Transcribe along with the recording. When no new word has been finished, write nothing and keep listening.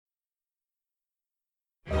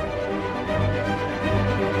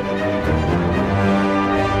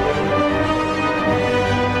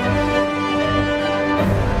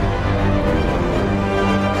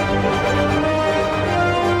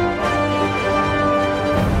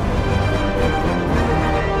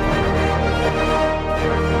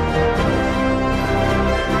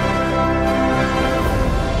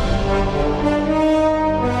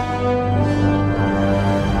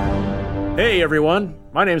Hey everyone,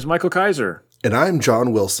 my name is Michael Kaiser. And I'm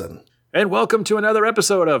John Wilson. And welcome to another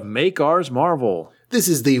episode of Make Ours Marvel. This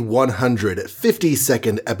is the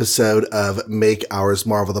 152nd episode of Make Ours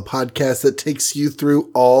Marvel, the podcast that takes you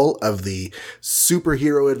through all of the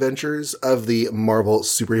superhero adventures of the Marvel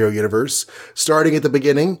superhero universe. Starting at the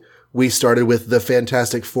beginning, we started with the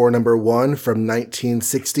Fantastic Four #1 from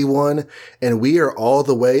 1961, and we are all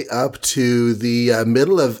the way up to the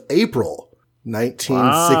middle of April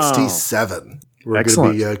 1967. Wow. We're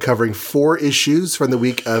going to be covering 4 issues from the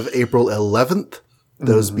week of April 11th,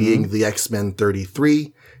 those being the X-Men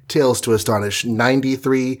 33, Tales to Astonish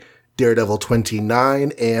 93, Daredevil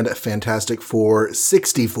 29, and Fantastic Four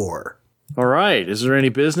 64. All right. Is there any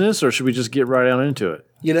business, or should we just get right on into it?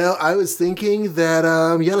 You know, I was thinking that,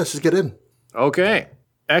 let's just get in. Okay.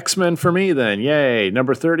 X-Men for me then. Yay.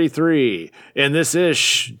 Number 33. In this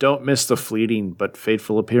ish, don't miss the fleeting but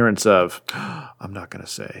fateful appearance of, I'm not going to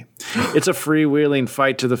say. It's a freewheeling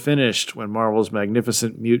fight to the finish when Marvel's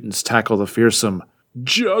magnificent mutants tackle the fearsome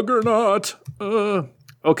Juggernaut.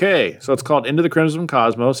 Okay, so it's called Into the Crimson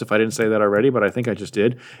Cosmos, if I didn't say that already, but I think I just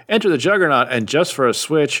did. Enter the Juggernaut, and just for a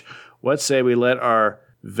switch, let's say we let our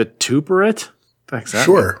vituperate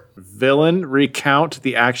villain recount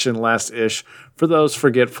the action last ish for those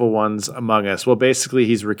forgetful ones among us. Well, basically,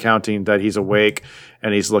 he's recounting that he's awake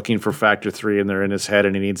and he's looking for Factor 3 and they're in his head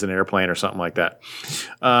and he needs an airplane or something like that.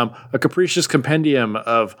 A capricious compendium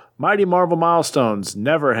of mighty Marvel milestones.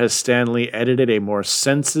 Never has Stan Lee edited a more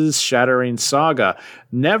senses-shattering saga.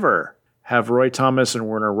 Never have Roy Thomas and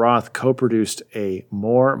Werner Roth co-produced a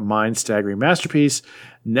more mind-staggering masterpiece.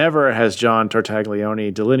 Never has John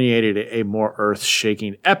Tartaglione delineated a more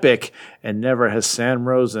earth-shaking epic. And never has Sam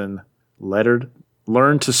Rosen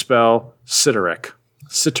learned to spell Cyttorak.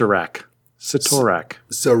 So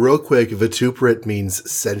real quick, vituperate means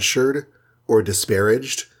censured or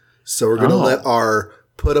disparaged. So we're going to let our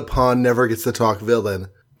put upon never gets to talk villain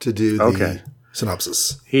to do the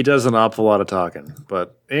synopsis. He does an awful lot of talking.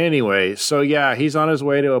 But anyway, so yeah, he's on his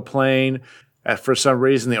way to a plane. For some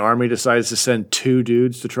reason, the army decides to send 2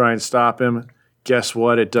 dudes to try and stop him. Guess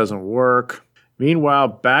what? It doesn't work. Meanwhile,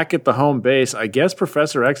 back at the home base, I guess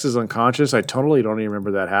Professor X is unconscious. I totally don't even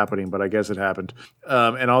remember that happening, but I guess it happened.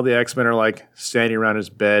 And all the X-Men are like standing around his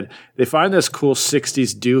bed. They find this cool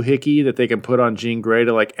 60s doohickey that they can put on Jean Grey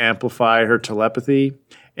to like amplify her telepathy.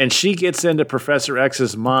 And she gets into Professor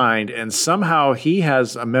X's mind, and somehow he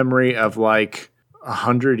has a memory of like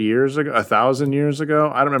 100 years ago, 1,000 years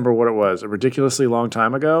ago. I don't remember what it was, a ridiculously long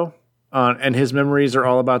time ago. And his memories are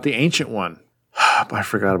all about the Ancient One. I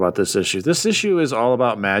forgot about this issue. This issue is all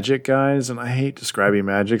about magic, guys, and I hate describing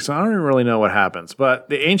magic, so I don't even really know what happens. But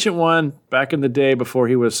the Ancient One, back in the day before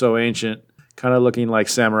he was so ancient, kind of looking like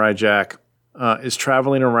Samurai Jack, is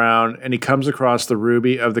traveling around, and he comes across the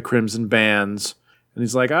Ruby of the Crimson Bands. And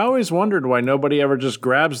he's like, I always wondered why nobody ever just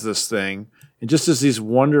grabs this thing. And just as he's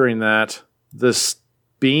wondering that, this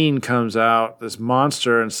being comes out, this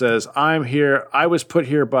monster, and says, I'm here. I was put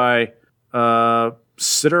here by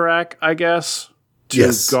Cyttorak, I guess,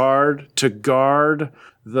 to guard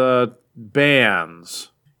the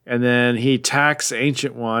bands. And then he attacks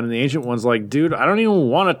Ancient One, and the Ancient One's like, dude, I don't even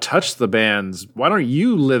want to touch the bands. Why don't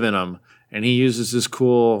you live in them? And he uses his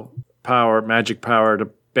cool power, magic power, to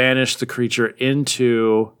banish the creature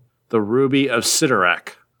into the Ruby of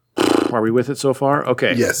Cyttorak. Are we with it so far?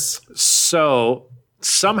 Okay. Yes. So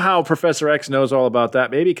somehow Professor X knows all about that.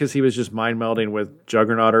 Maybe because he was just mind melding with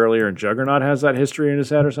Juggernaut earlier, and Juggernaut has that history in his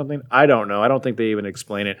head or something. I don't know. I don't think they even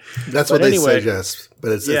explain it. That's what they suggest,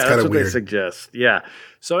 but it's kind of weird. That's what they suggest. Yeah.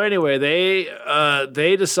 So anyway,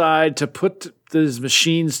 they decide to put these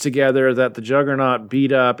machines together that the Juggernaut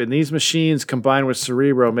beat up, and these machines combined with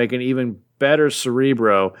Cerebro make an even better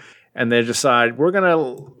Cerebro, and they decide we're going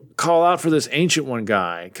to call out for this Ancient One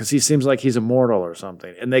guy because he seems like he's immortal or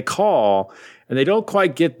something. And they call, and they don't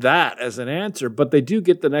quite get that as an answer, but they do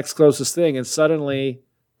get the next closest thing, and suddenly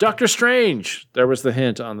Doctor Strange, there was the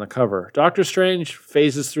hint on the cover. Doctor Strange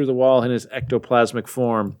phases through the wall in his ectoplasmic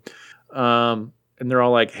form. And they're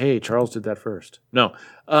all like, hey, Charles did that first. No.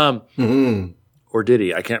 Or did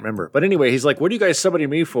he? I can't remember. But anyway, he's like, what are you guys summoning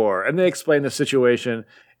me for? And they explain the situation.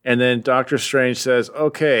 And then Doctor Strange says,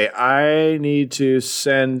 okay, I'll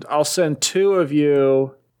send 2 of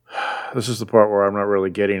you. This is the part where I'm not really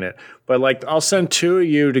getting it. But like, I'll send 2 of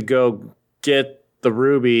you to go get the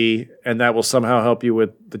Ruby, and that will somehow help you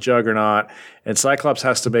with the Juggernaut. And Cyclops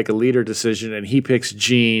has to make a leader decision, and he picks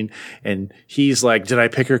Jean. And he's like, did I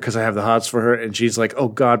pick her because I have the hots for her? And Jean's like, oh,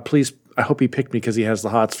 God, please, I hope he picked me because he has the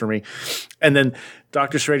hots for me. And then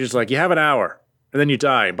Doctor Strange is like, you have an hour. and then you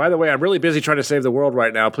die. By the way, I'm really busy trying to save the world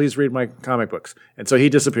right now. Please read my comic books. And so he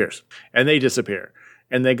disappears, and they disappear,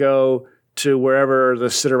 and they go to wherever the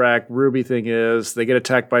Cyttorak ruby thing is. They get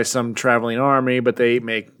attacked by some traveling army, but they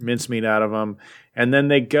make mincemeat out of them. And then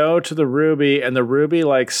they go to the ruby, and the ruby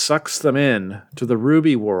like sucks them in to the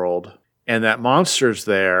ruby world. And that monster's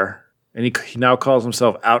there, and he now calls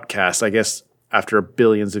himself Outcast. I guess after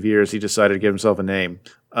billions of years, he decided to give himself a name.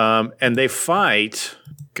 And they fight.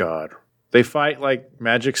 God. They fight like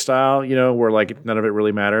magic style, you know, where like none of it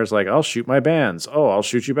really matters. Like, I'll shoot my bands. Oh, I'll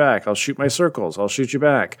shoot you back. I'll shoot my circles. I'll shoot you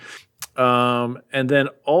back. And then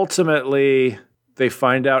ultimately they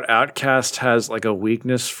find out Outcast has like a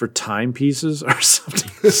weakness for timepieces or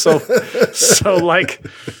something. So like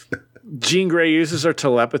Jean Grey uses her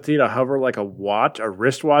telepathy to hover like a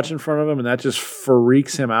wristwatch in front of him, and that just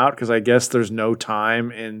freaks him out because I guess there's no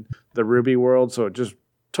time in the Ruby world, so it just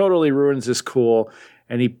totally ruins his cool.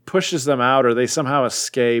 And he pushes them out, or they somehow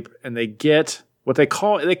escape, and they get what they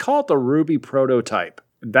call it the Ruby prototype.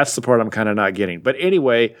 And that's the part I'm kind of not getting. But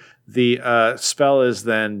anyway, the spell is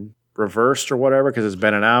then reversed or whatever because it's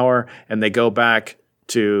been an hour, and they go back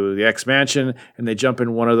to the X Mansion, and they jump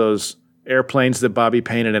in one of those airplanes that Bobby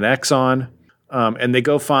painted an X on, and they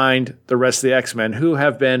go find the rest of the X-Men who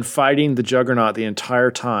have been fighting the Juggernaut the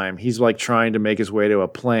entire time. He's like trying to make his way to a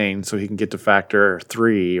plane so he can get to Factor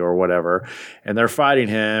 3 or whatever, and they're fighting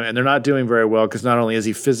him, and they're not doing very well because not only is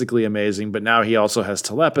he physically amazing, but now he also has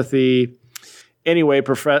telepathy. Anyway,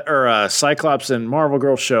 Cyclops and Marvel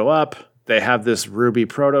Girl show up. They have this Ruby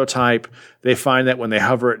prototype. They find that when they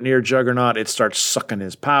hover it near Juggernaut, it starts sucking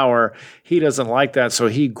his power. He doesn't like that, so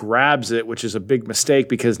he grabs it, which is a big mistake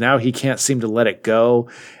because now he can't seem to let it go,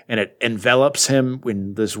 and it envelops him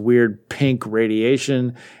in this weird pink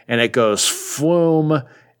radiation, and it goes floom,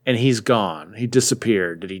 and he's gone. He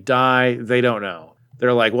disappeared. Did he die? They don't know.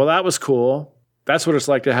 They're like, well, that was cool. That's what it's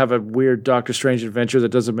like to have a weird Doctor Strange adventure that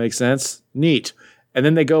doesn't make sense. Neat. And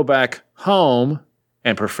then they go back home,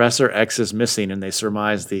 and Professor X is missing, and they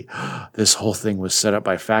surmise this whole thing was set up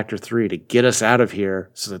by Factor 3 to get us out of here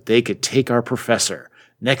so that they could take our professor.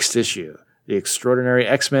 Next issue, The Extraordinary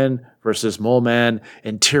X-Men versus Mole Man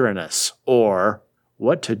and Tyrannus, or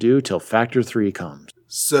What to Do Till Factor 3 Comes.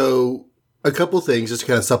 So a couple things just to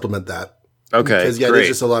kind of supplement that. Okay, because great. There's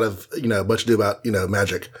just a lot of, much to do about,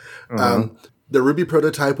 magic. The Ruby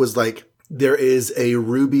prototype was like, there is a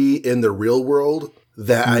Ruby in the real world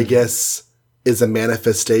that I guess is a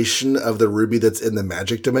manifestation of the Ruby that's in the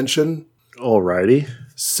magic dimension. Alrighty.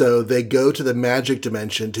 So they go to the magic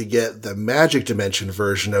dimension to get the magic dimension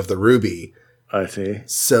version of the Ruby. I see.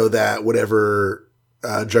 So that whatever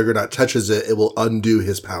Juggernaut touches it, it will undo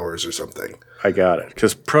his powers or something. I got it.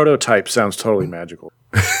 Because prototype sounds totally magical.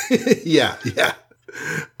 Yeah.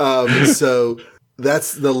 So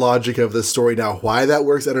that's the logic of the story. Now, why that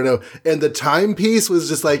works, I don't know. And the timepiece was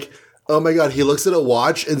just like, oh my God, he looks at a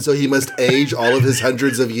watch, and so he must age all of his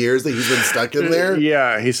hundreds of years that he's been stuck in there?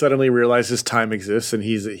 Yeah, he suddenly realizes time exists, and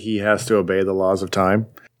he has to obey the laws of time.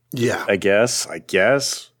 Yeah. I guess.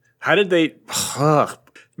 How did they...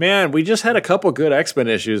 Man, we just had a couple good X-Men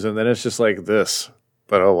issues, and then it's just like this.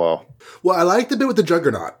 But oh well. Well, I like the bit with the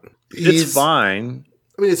Juggernaut. It's fine.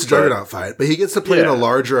 I mean, it's a Juggernaut fight, but he gets to play in a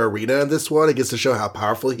larger arena in this one. It gets to show how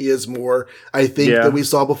powerful he is more, I think, than we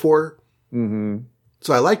saw before. Mm-hmm.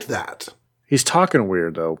 So I liked that. He's talking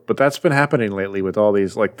weird, though, but that's been happening lately with all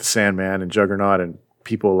these, like the Sandman and Juggernaut and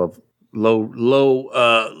people of low lower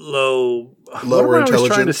intelligence. I was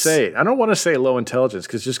trying to say. I don't want to say low intelligence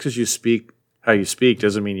because just because you speak how you speak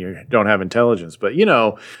doesn't mean you don't have intelligence. But,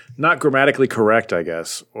 not grammatically correct, I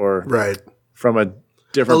guess, or from a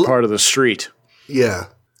different part of the street. Yeah.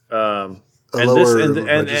 And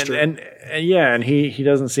he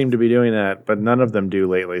doesn't seem to be doing that, but none of them do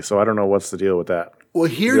lately. So I don't know what's the deal with that. Well,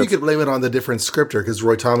 here you could blame it on the different scripter because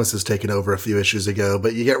Roy Thomas has taken over a few issues ago,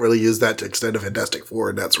 but you can't really use that to extend a Fantastic Four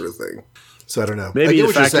and that sort of thing. So I don't know. Maybe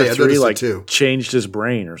the Factor 3 changed his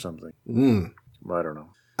brain or something. I don't know.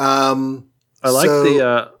 I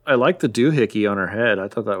like the doohickey on her head. I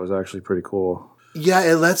thought that was actually pretty cool. Yeah,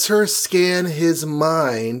 it lets her scan his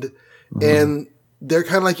mind, and they're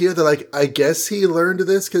kind of like they're like, I guess he learned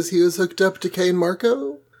this because he was hooked up to Kane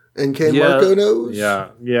Marco, and Kane Marco knows.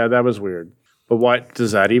 Yeah, that was weird. But why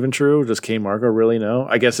does that even true? Does Kane Marco really know?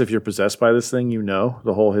 I guess if you're possessed by this thing, you know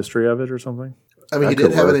the whole history of it or something. I mean, he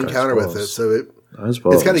did have an encounter with it, so it's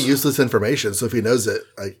kind of useless information. So if he knows it,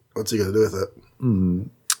 what's he going to do with it? Mm-hmm.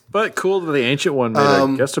 But cool that the Ancient One made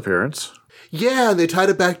a guest appearance. Yeah, and they tied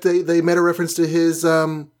it back. They made a reference to his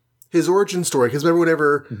origin story. Because remember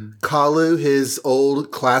whenever Kalu, his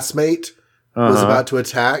old classmate, was about to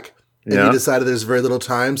attack, and he decided there's very little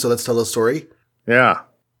time, so let's tell a story. Yeah.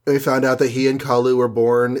 We found out that he and Kalu were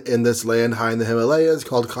born in this land high in the Himalayas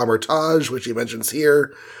called Kamartaj, which he mentions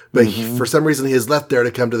here. But for some reason, he has left there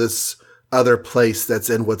to come to this other place that's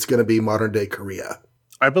in what's going to be modern-day Korea.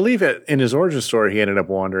 I believe it in his origin story, he ended up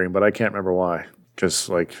wandering, but I can't remember why. Because,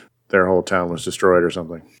 like, their whole town was destroyed or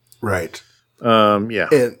something. Right. Yeah.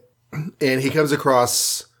 And he comes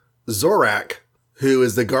across Zorak, who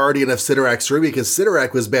is the guardian of Sidorak's ruby, because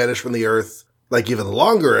Sidorak was banished from the earth, like, even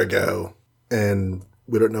longer ago. And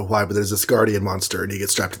we don't know why, but there's this guardian monster, and he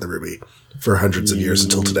gets trapped in the ruby for hundreds of years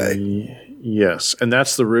until today. Yes. And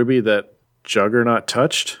that's the ruby that Juggernaut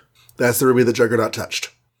touched? That's the ruby that Juggernaut touched.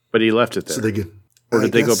 But he left it there. So or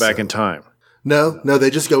did they go back in time? No, they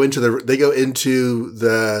just go into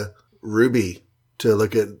the ruby to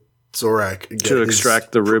look at Zorak. And to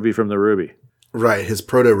extract the ruby from the ruby. Right, his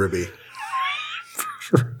proto-ruby.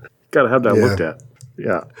 Gotta have that looked at.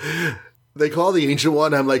 Yeah. They call the Ancient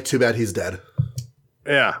One. I'm like, too bad he's dead.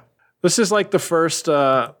 Yeah. This is like the first,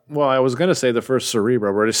 I was going to say the first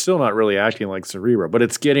Cerebro, but it's still not really acting like Cerebro, but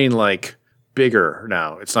it's getting like bigger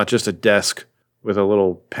now. It's not just a desk with a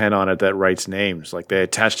little pen on it that writes names. Like they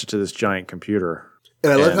attached it to this giant computer.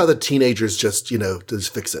 And I love how the teenagers just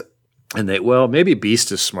fix it. And maybe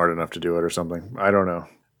Beast is smart enough to do it or something. I don't know.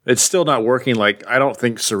 It's still not working. Like, I don't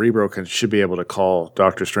think Cerebro should be able to call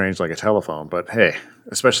Doctor Strange like a telephone, but hey,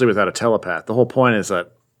 especially without a telepath. The whole point is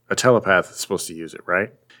that a telepath is supposed to use it,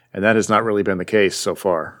 right? And that has not really been the case so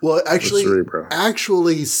far. Well, actually,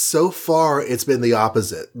 so far, it's been the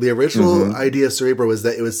opposite. The original idea of Cerebro was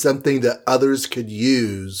that it was something that others could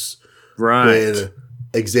use when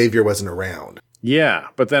Xavier wasn't around. Yeah,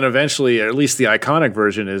 but then eventually, at least the iconic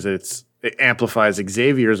version is it amplifies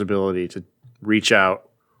Xavier's ability to reach out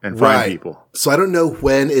and find people. So I don't know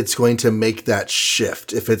when it's going to make that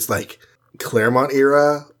shift, if it's like Claremont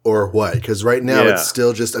era or what, because right now it's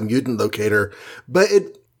still just a mutant locator, but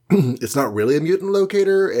it's not really a mutant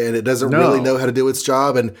locator, and it doesn't really know how to do its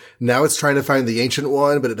job, and now it's trying to find the Ancient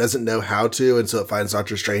One, but it doesn't know how to, and so it finds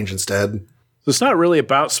Doctor Strange instead. So it's not really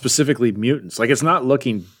about specifically mutants. Like, it's not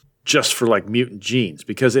looking just for like mutant genes,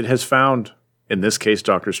 because it has found, in this case,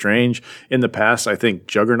 Doctor Strange. In the past, I think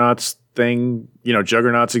Juggernaut's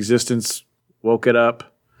existence woke it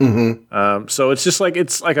up. So it's just like,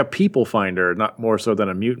 it's like a people finder, not more so than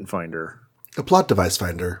a mutant finder. A plot device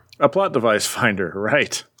finder. A plot device finder,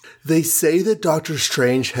 right. They say that Doctor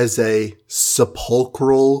Strange has a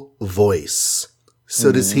sepulchral voice.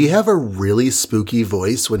 So does he have a really spooky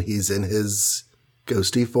voice when he's in his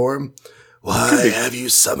ghosty form? Why have you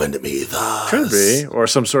summoned me thus? Could be. Or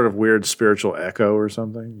some sort of weird spiritual echo or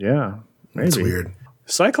something. Yeah, maybe. It's weird.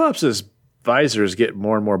 Cyclops' visors get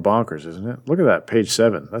more and more bonkers, isn't it? Look at that, page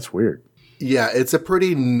 7. That's weird. Yeah, it's a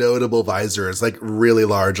pretty notable visor. It's like really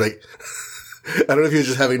large. Like, I don't know if he was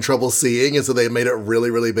just having trouble seeing, and so they made it really,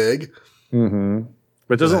 really big. Mm-hmm.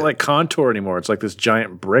 But it doesn't like contour anymore. It's like this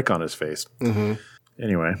giant brick on his face. Mm-hmm.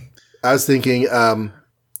 Anyway. I was thinking,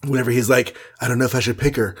 whenever he's like, I don't know if I should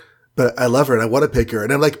pick her, but I love her and I want to pick her.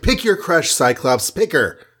 And I'm like, pick your crush, Cyclops, pick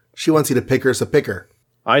her. She wants you to pick her, so pick her.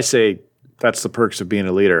 I say that's the perks of being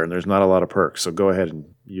a leader, and there's not a lot of perks, so go ahead and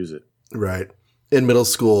use it. Right. In middle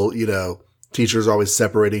school, teachers are always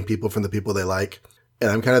separating people from the people they like. And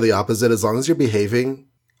I'm kind of the opposite. As long as you're behaving,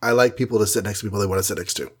 I like people to sit next to people they want to sit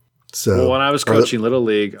next to. So, when I was coaching Little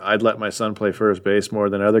League, I'd let my son play first base more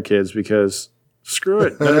than other kids because screw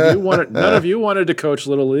it. None of you wanted to coach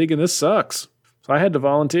Little League, and this sucks. So I had to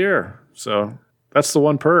volunteer. So that's the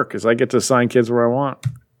one perk, is I get to assign kids where I want.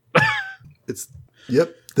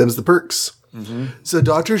 Them's the perks. Mm-hmm. So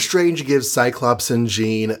Doctor Strange gives Cyclops and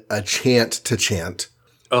Jean a chant to chant.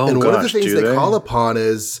 Oh, and one of the things they call upon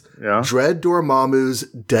is Dread Dormammu's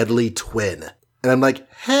deadly twin. And I'm like,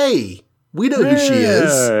 hey, we know who she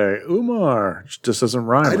is. Umar. Just doesn't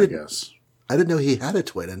rhyme, I guess. I didn't know he had a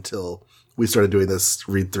twin until we started doing this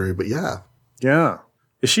read through, but yeah. Yeah.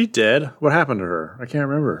 Is she dead? What happened to her? I can't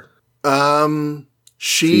remember.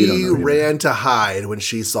 She ran to hide when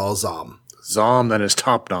she saw Zom. Zom, then his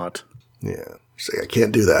top knot. Yeah. She's like, I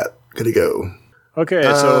can't do that. Gotta go. Okay,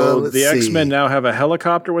 so the X-Men now have a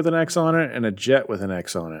helicopter with an X on it and a jet with an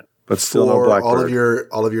X on it. But still no Blackbird.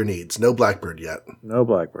 all of your needs. No Blackbird yet. No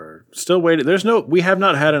Blackbird. Still waiting. We have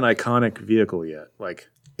not had an iconic vehicle yet. Like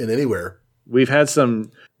in anywhere. We've had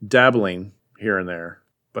some dabbling here and there,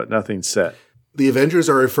 but nothing set. The Avengers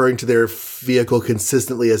are referring to their vehicle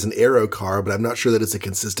consistently as an Aero car, but I'm not sure that it's a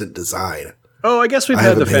consistent design. Oh, I guess we've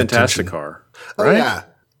had the Fantastic car. Right? Oh,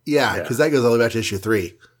 yeah. Because that goes all the way back to issue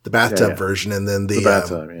 3. The bathtub version, and then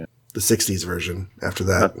the 60s version after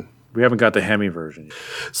that. We haven't got the Hemi version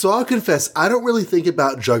yet. So I'll confess, I don't really think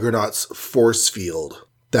about Juggernaut's force field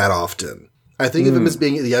that often. I think of him as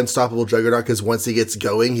being the unstoppable Juggernaut because once he gets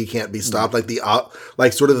going, he can't be stopped.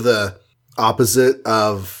 Like sort of the opposite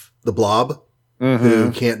of the Blob,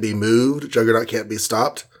 who can't be moved. Juggernaut can't be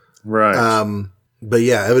stopped. Right. But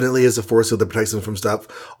yeah, evidently is a force that protects him from stuff.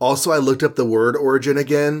 Also, I looked up the word origin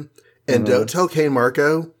again, and don't tell Kane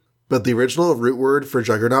Marco, but the original root word for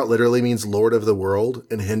Juggernaut literally means Lord of the World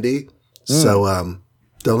in Hindi. So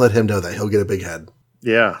don't let him know that. He'll get a big head.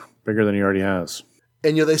 Yeah, bigger than he already has.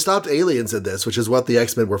 And they stopped aliens in this, which is what the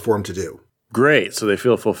X-Men were formed to do. Great, so they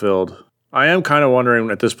feel fulfilled. I am kind of wondering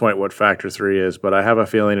at this point what Factor 3 is, but I have a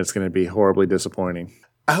feeling it's going to be horribly disappointing.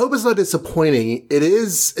 I hope it's not disappointing. It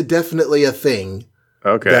is definitely a thing.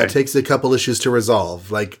 Okay. That takes a couple issues to resolve.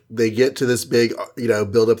 Like, they get to this big,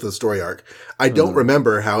 build up to the story arc. I don't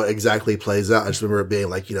remember how it exactly plays out. I just remember it being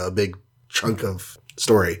like, a big chunk of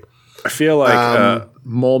story. I feel like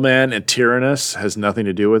Mole Man and Tyrannus has nothing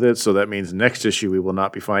to do with it, so that means next issue we will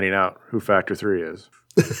not be finding out who Factor 3 is.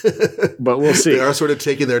 But we'll see. They are sort of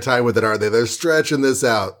taking their time with it, aren't they? They're stretching this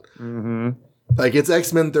out. Like, it's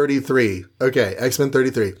X-Men 33. Okay, X-Men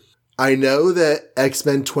 33. I know that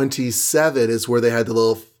X-Men 27 is where they had the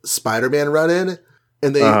little Spider-Man run-in,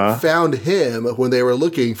 and they found him when they were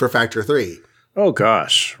looking for Factor 3. Oh,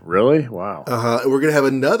 gosh. Really? Wow. We're going to have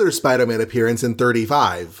another Spider-Man appearance in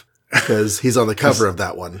 35, because he's on the cover of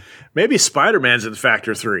that one. Maybe Spider-Man's in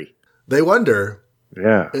Factor 3. They wonder.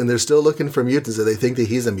 Yeah. And they're still looking for mutants, and they think that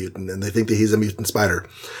he's a mutant, and they think that he's a mutant spider.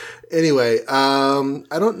 Anyway,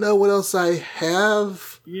 I don't know what else I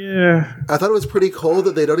have. Yeah. I thought it was pretty cool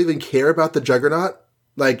that they don't even care about the Juggernaut.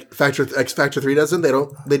 Like Factor 3 doesn't.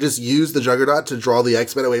 They just use the Juggernaut to draw the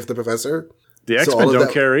X-Men away from the Professor. The X-Men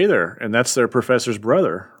don't care either, and that's their professor's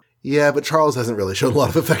brother. Yeah, but Charles hasn't really shown a lot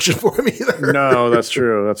of affection for him either. No, that's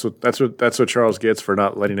true. That's what Charles gets for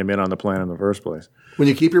not letting him in on the plan in the first place. When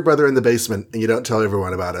you keep your brother in the basement and you don't tell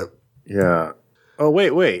everyone about it. Yeah. Oh,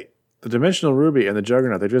 wait. The Dimensional Ruby and the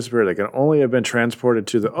Juggernaut, they disappeared. They can only have been transported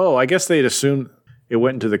to the... Oh, I guess they'd assumed it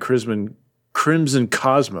went into the Crimson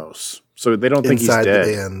Cosmos. So they don't think he's dead. Inside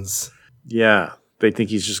the bands. Yeah. They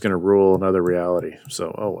think he's just going to rule another reality.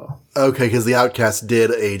 So, oh well. Okay, because the Outcast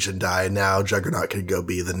did age and die. Now Juggernaut could go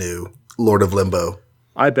be the new Lord of Limbo.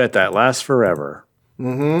 I bet that lasts forever.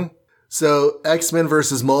 So, X-Men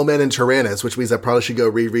versus Mole Man and Tyrannus, which means I probably should go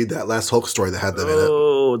reread that last Hulk story that had them in it.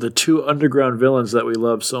 Oh, the two underground villains that we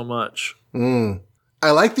love so much.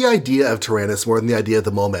 I like the idea of Tyrannus more than the idea of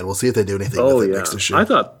the Mole Man. We'll see if they do anything with it next issue. I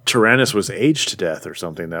thought Tyrannus was aged to death or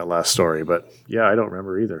something, that last story. But yeah, I don't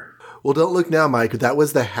remember either. Well, don't look now, Mike. That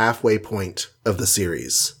was the halfway point of the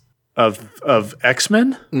series. Of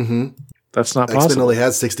X-Men? Mm-hmm. That's not possible. X-Men only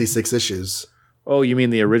has 66 issues. Oh, you mean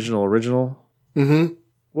the original? Mm-hmm.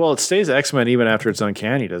 Well, it stays X-Men even after it's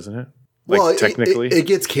Uncanny, doesn't it? Like, technically. It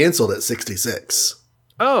gets canceled at 66.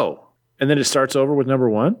 Oh. And then it starts over with number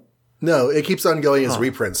 1? No, it keeps on going as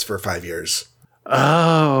reprints for 5 years.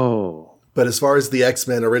 Oh. But as far as the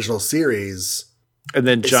X-Men original series... And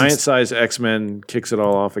then giant-size X-Men kicks it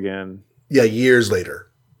all off again. Yeah, years later.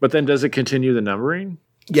 But then does it continue the numbering?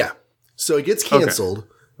 Yeah. So it gets canceled,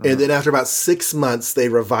 and then after about 6 months, they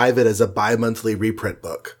revive it as a bi-monthly reprint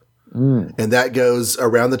book. And that goes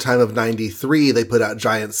around the time of 93, they put out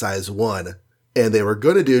Giant Size 1. And they were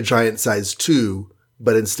going to do Giant Size 2,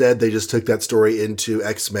 but instead they just took that story into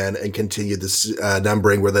X-Men and continued this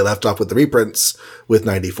numbering where they left off with the reprints with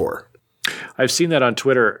 94. I've seen that on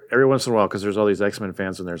Twitter every once in a while because there's all these X-Men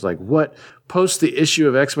fans and there's like, what? Post the issue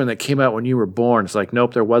of X-Men that came out when you were born. It's like,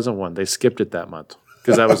 nope, there wasn't one. They skipped it that month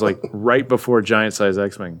because that was like right before Giant Size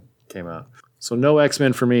X-Men came out. So no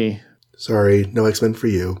X-Men for me. Sorry, no X-Men for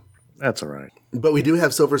you. That's all right. But we do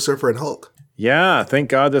have Silver Surfer and Hulk. Yeah, thank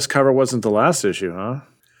God this cover wasn't the last issue, huh?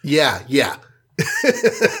 Yeah.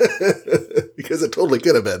 Because it totally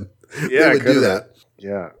could have been. Yeah, they would do that.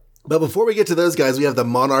 Yeah. But before we get to those guys, we have the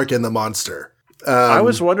Monarch and the Monster. I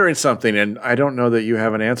was wondering something, and I don't know that you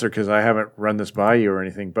have an answer because I haven't run this by you or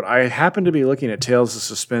anything, but I happened to be looking at Tales of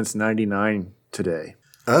Suspense 99 today.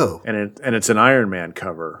 Oh. And it's an Iron Man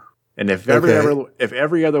cover. And if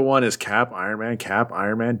every other one is Cap,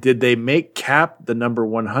 Iron Man, did they make Cap the number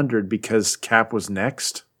 100 because Cap was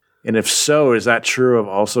next? And if so, is that true of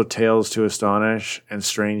also Tales to Astonish and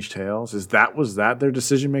Strange Tales? Was that their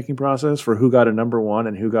decision-making process for who got a number 1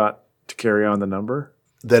 and who got to carry on the number?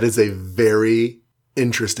 That is a very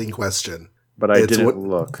interesting question. But I didn't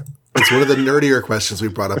look. It's one of the nerdier questions we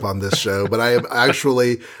brought up on this show, but I am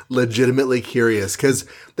actually legitimately curious because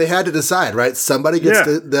they had to decide, right? Somebody gets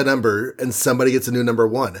the number and somebody gets a new number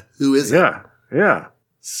 1. Who is it? Yeah.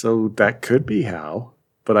 So that could be how.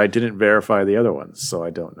 But I didn't verify the other ones, so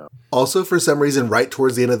I don't know. Also, for some reason, right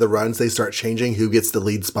towards the end of the runs, they start changing who gets the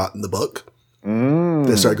lead spot in the book.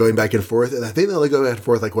 They start going back and forth, and I think they only go back and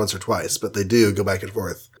forth like once or twice, but they do go back and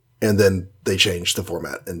forth. And then they change the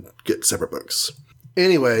format and get separate books.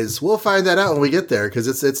 Anyways, we'll find that out when we get there, because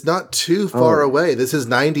it's not too far away. This is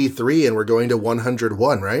 93, and we're going to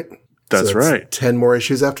 101, right? That's right. 10 more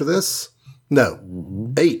issues after this?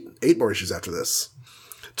 No, 8. 8 more issues after this.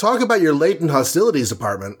 Talk about your latent hostilities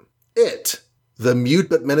department. It, the mute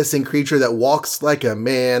but menacing creature that walks like a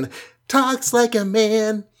man, talks like a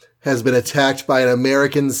man, has been attacked by an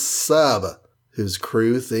American sub, whose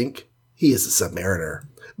crew think he is a submariner.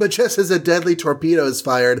 But just as a deadly torpedo is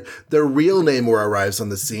fired, the real Namor arrives on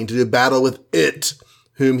the scene to do battle with It,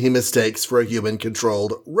 whom he mistakes for a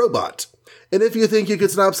human-controlled robot. And if you think you could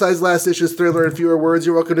synopsize last issue's thriller in fewer words,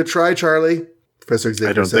 you're welcome to try, Charlie. Professor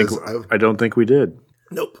Xavier says... I don't think we did.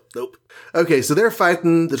 Nope. Okay, so they're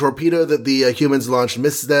fighting. The torpedo that the humans launched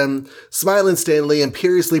misses them. Smilin' Stanley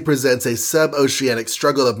imperiously presents a sub-oceanic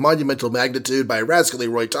struggle of monumental magnitude by rascally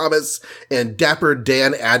Roy Thomas and dapper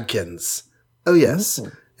Dan Adkins. Oh, yes.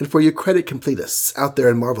 And for you credit completists out there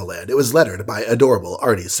in Marvel Land, it was lettered by adorable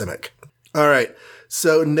Artie Simic. All right,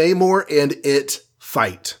 so Namor and It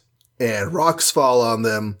fight, and rocks fall on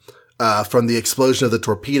them from the explosion of the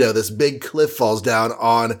torpedo. This big cliff falls down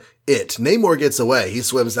on It. Namor gets away. He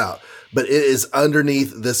swims out, but It is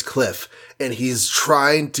underneath this cliff, and he's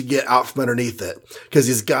trying to get out from underneath it because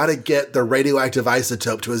he's got to get the radioactive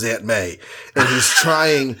isotope to his Aunt May. And he's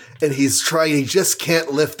trying, he just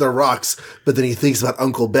can't lift the rocks. But then he thinks about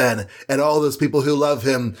Uncle Ben and all those people who love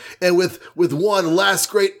him. And with one last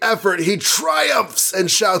great effort, he triumphs and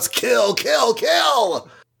shouts, "Kill, kill, kill."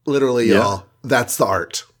 Literally, y'all. That's the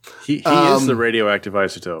art. He is the radioactive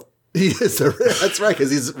isotope. He is. That's right,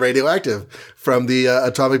 because he's radioactive from the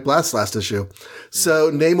atomic blast last issue. So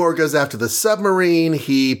Namor goes after the submarine.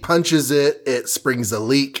 He punches it. It springs a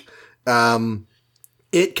leak.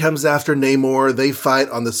 It comes after Namor. They fight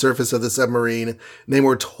on the surface of the submarine.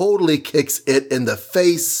 Namor totally kicks It in the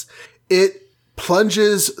face. It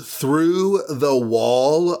plunges through the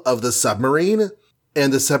wall of the submarine,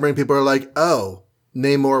 and the submarine people are like, "Oh,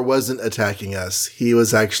 Namor wasn't attacking us. He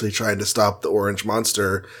was actually trying to stop the orange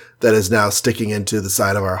monster that is now sticking into the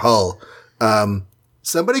side of our hull.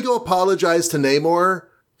 Somebody go apologize to Namor,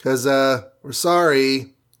 because we're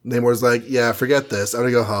sorry." Namor's like, "Yeah, forget this. I'm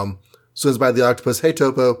going to go home." Swims by the octopus. "Hey,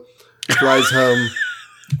 Topo." Flies home.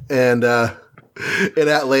 And in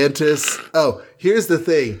Atlantis. Oh, here's the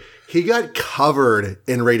thing. He got covered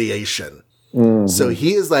in radiation. So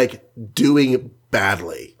he is like doing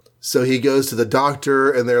badly. So he goes to the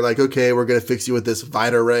doctor, and they're like, "Okay, we're going to fix you with this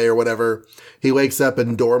Vita Ray or whatever." He wakes up,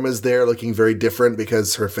 and Dorma's there looking very different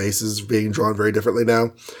because her face is being drawn very differently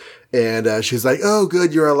now. And she's like, "Oh,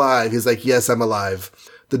 good, you're alive." He's like, "Yes, I'm alive.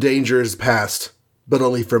 The danger is past, but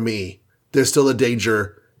only for me. There's still a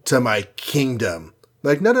danger to my kingdom."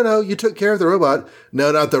 Like, no, you took care of the robot.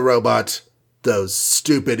 "No, not the robot. Those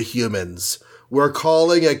stupid humans. We're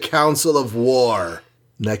calling a council of war."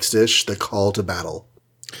 Next ish, the call to battle.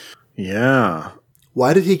 Yeah.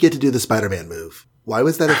 Why did he get to do the Spider-Man move? Why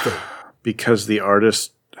was that a thing? Because the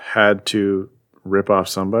artist had to rip off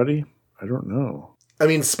somebody? I don't know. I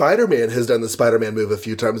mean, Spider-Man has done the Spider-Man move a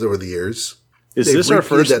few times over the years. Is this our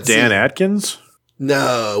first Dan Adkins?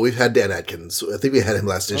 No, we've had Dan Adkins. I think we had him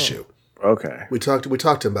last issue. Okay. We talked to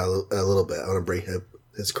him about a little bit. I want to bring him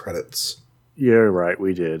his credits. Yeah, right.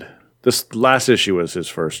 We did. This last issue was his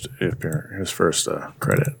first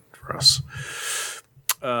credit for us.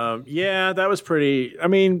 Yeah, that was pretty. I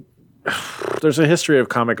mean, there's a history of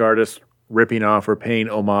comic artists ripping off or paying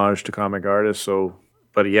homage to comic artists. So,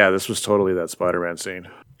 but yeah, this was totally that Spider-Man scene.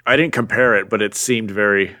 I didn't compare it, but it seemed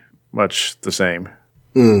very much the same.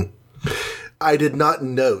 I did not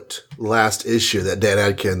note last issue that Dan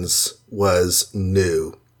Adkins was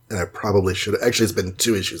new, and I probably should have. Actually, it's been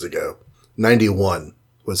 2 issues ago. 91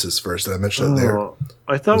 was his first, and I mentioned it there.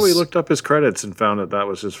 I thought we looked up his credits and found that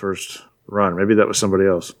was his first run. Maybe that was somebody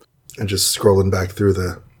else. And just scrolling back through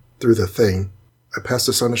the thing, I passed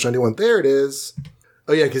Astonish 91. There it is.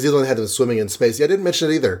 Oh yeah, because he's the one that had them swimming in space. Yeah, I didn't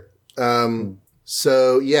mention it either.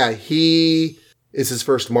 So yeah, he is his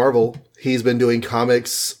first Marvel. He's been doing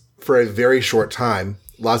comics for a very short time.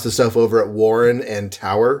 Lots of stuff over at Warren and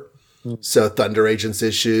Tower. So Thunder Agents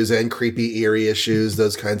issues and Creepy Eerie issues,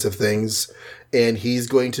 those kinds of things. And he's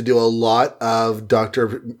going to do a lot of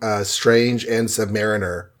Doctor Strange and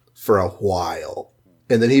Submariner for a while.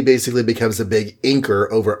 And then he basically becomes a big inker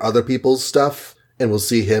over other people's stuff. And we'll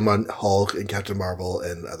see him on Hulk and Captain Marvel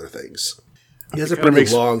and other things. He has a pretty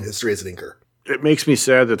long history as an inker. It makes me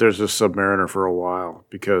sad that there's a Submariner for a while,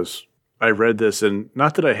 because I read this, and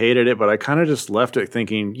not that I hated it, but I kind of just left it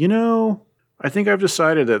thinking, I think I've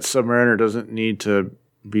decided that Submariner doesn't need to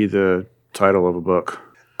be the title of a book.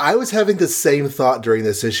 I was having the same thought during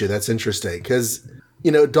this issue. That's interesting because,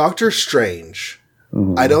 Doctor Strange,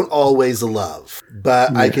 I don't always love,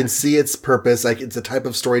 but I can see its purpose. Like, it's a type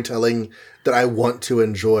of storytelling that I want to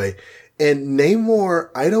enjoy. And Namor,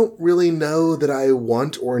 I don't really know that I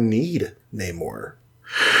want or need Namor.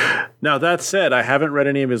 Now, that said, I haven't read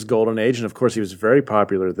any of his Golden Age, and of course he was very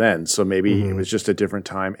popular then, so maybe it was just a different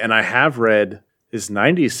time. And I have read his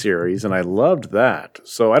 90s series, and I loved that.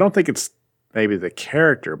 So I don't think it's maybe the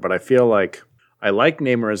character, but I feel like I like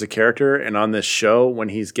Namor as a character, and on this show, when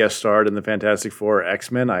he's guest starred in the Fantastic Four or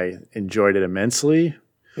X-Men, I enjoyed it immensely.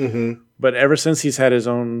 But ever since he's had his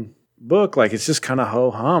own book, like, it's just kind of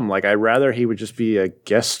ho-hum. Like, I'd rather he would just be a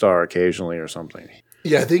guest star occasionally or something.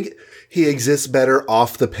 Yeah, I think he exists better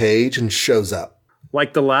off the page and shows up.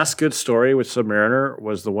 Like, the last good story with Submariner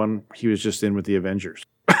was the one he was just in with the Avengers.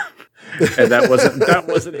 And that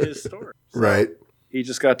wasn't his story. So right. He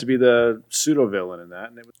just got to be the pseudo-villain in that.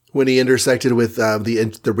 And it was, when he intersected with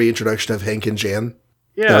the reintroduction of Hank and Jan.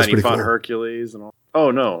 Yeah, and he fought Hercules and all. Oh,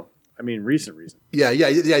 no. I mean, recent. Yeah,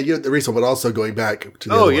 the recent, but also going back to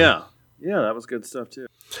the other one. Yeah, that was good stuff, too.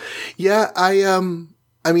 Yeah,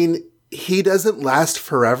 I mean, he doesn't last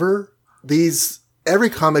forever. Every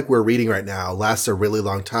comic we're reading right now lasts a really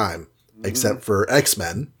long time, except for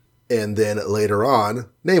X-Men, and then later on,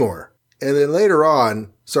 Namor. And then later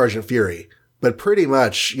on, Sergeant Fury. But pretty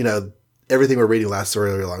much, everything we're reading lasts a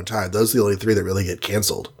really long time. Those are the only three that really get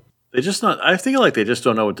canceled. I think like they just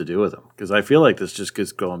don't know what to do with them. Because I feel like this just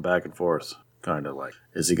gets going back and forth. Kind of like,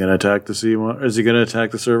 is he going to attack the sea? Is he going to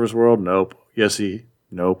attack the service world? Nope. Yes, he.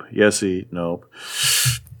 Nope. Yes, he. Nope.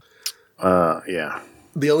 Yeah.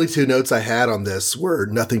 The only two notes I had on this were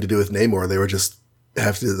nothing to do with Namor. They were just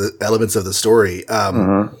the elements of the story.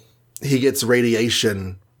 He gets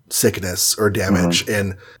radiation sickness or damage,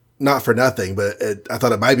 and not for nothing, but I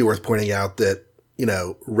thought it might be worth pointing out that,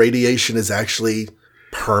 radiation is actually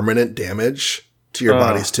permanent damage to your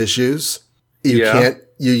body's tissues. You can't,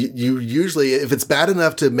 you usually, if it's bad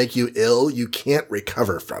enough to make you ill, you can't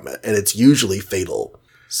recover from it. And it's usually fatal.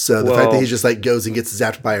 So the fact that he just like goes and gets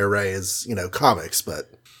zapped by a ray is, comics,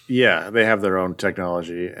 but. Yeah, they have their own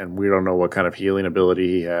technology and we don't know what kind of healing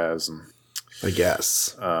ability he has. I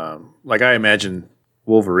guess. Like I imagine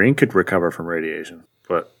Wolverine could recover from radiation,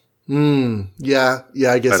 but. Yeah,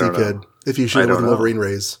 I guess he could. If you shoot him with Wolverine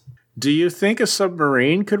rays. Do you think a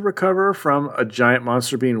submarine could recover from a giant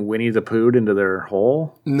monster being Winnie the Pooh'd into their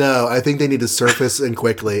hole? No, I think they need to surface and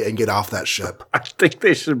quickly and get off that ship. I think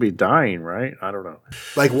they should be dying, right? I don't know.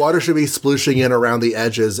 Like water should be splooshing in around the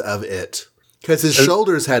edges of it. Because his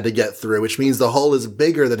shoulders had to get through, which means the hole is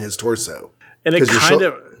bigger than his torso. And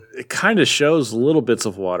it kind of shows little bits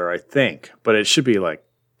of water, I think. But it should be like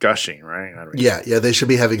gushing, right? I don't know. Yeah, they should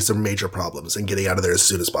be having some major problems and getting out of there as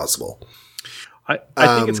soon as possible. I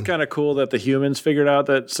think it's kind of cool that the humans figured out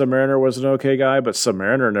that Submariner was an okay guy, but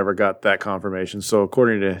Submariner never got that confirmation. So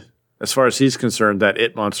according to, as far as he's concerned, that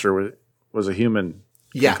it monster was a human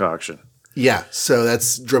concoction. Yeah, so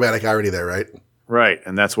that's dramatic irony there, right? Right,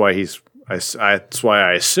 and that's why that's why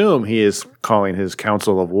I assume he is calling his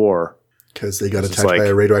Council of War. Because they got attacked by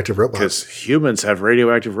a radioactive robot. Because humans have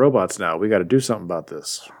radioactive robots now. We got to do something about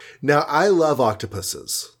this. Now, I love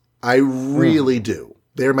octopuses. I really do.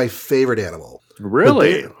 They're my favorite animal.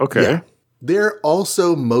 Really? Okay. Yeah, they're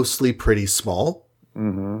also mostly pretty small.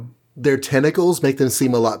 Their tentacles make them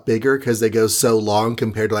seem a lot bigger because they go so long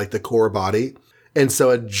compared to like the core body. And so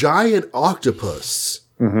a giant octopus,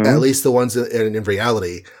 at least the ones in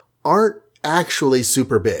reality, aren't actually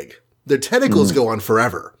super big. Their tentacles go on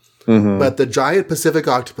forever. But the giant Pacific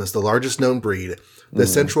octopus, the largest known breed, the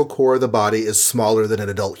central core of the body is smaller than an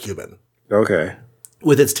adult human. Okay.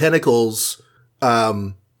 With its tentacles,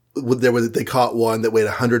 they caught one that weighed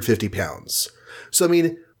 150 pounds. So, I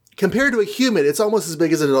mean, compared to a human, it's almost as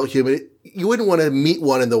big as an adult human. You wouldn't want to meet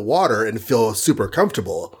one in the water and feel super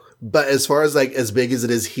comfortable. But as far as like as big as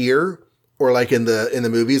it is here, or like in the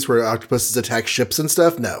movies where octopuses attack ships and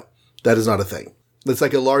stuff, no, that is not a thing. It's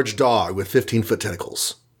like a large dog with 15-foot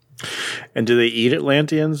tentacles. And do they eat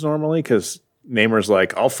Atlanteans normally? Because Namor's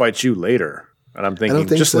like, I'll fight you later. And I'm thinking,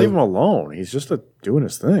 just leave him alone. He's just doing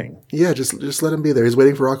his thing. Yeah, just let him be there. He's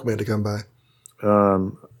waiting for Aquaman to come by.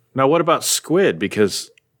 Now, what about Squid?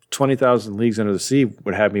 Because 20,000 Leagues Under the Sea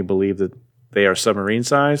would have me believe that they are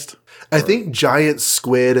submarine-sized. I think giant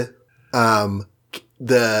squid,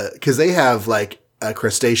 because they have like a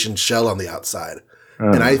crustacean shell on the outside.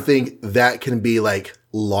 And I think that can be like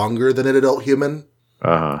longer than an adult human.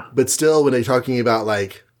 But still, when they're talking about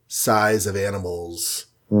like size of animals,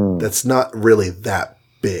 that's not really that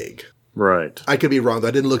big. Right. I could be wrong, though.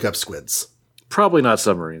 I didn't look up squids. Probably not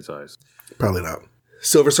submarine size. Probably not.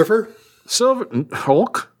 Silver Surfer?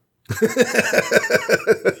 Hulk?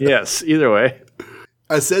 Yes, either way.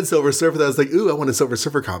 I said Silver Surfer, that I was like, ooh, I want a Silver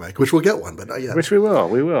Surfer comic, which we'll get one, but not yet. Which we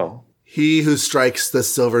will. He who strikes the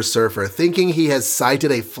Silver Surfer, thinking he has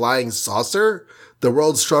sighted a flying saucer, the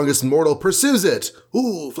world's strongest mortal pursues it.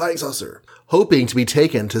 Ooh, flying saucer. Hoping to be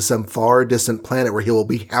taken to some far distant planet where he will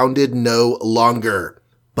be hounded no longer.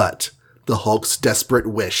 But the Hulk's desperate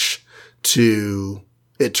wish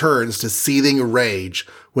it turns to seething rage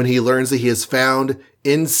when he learns that he has found,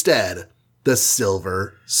 instead, the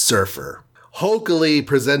Silver Surfer. Hulkily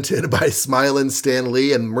presented by Smilin' Stan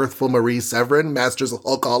Lee and mirthful Marie Severin, masters of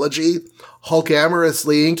Hulkology.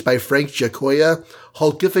 Hulkamorously inked by Frank Giacoya.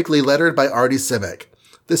 Hulkifically lettered by Artie Simek.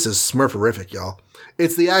 This is Smurferific, y'all.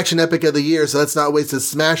 It's the action epic of the year, so let's not waste a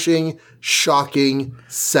smashing, shocking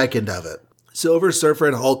second of it. Silver Surfer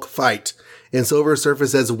and Hulk fight. And Silver Surfer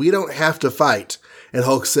says, we don't have to fight. And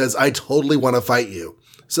Hulk says, I totally want to fight you.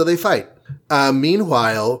 So they fight.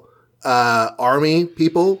 Meanwhile, army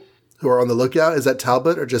people who are on the lookout, is that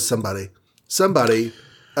Talbot or just somebody? Somebody.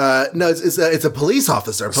 No, it's a police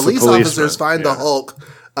officer. Police officers find the Hulk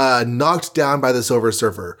knocked down by the Silver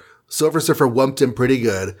Surfer. Silver Surfer wumped him pretty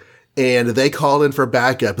good. And they call in for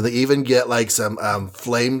backup. And they even get like some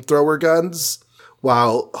flamethrower guns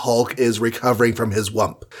while Hulk is recovering from his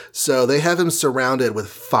wump. So they have him surrounded with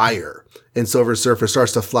fire. And Silver Surfer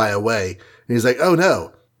starts to fly away. And he's like, oh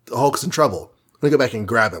no, the Hulk's in trouble. I'm going to go back and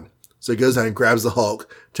grab him. So he goes down and grabs the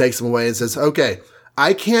Hulk, takes him away and says, okay,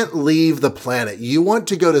 I can't leave the planet. You want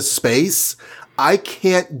to go to space? I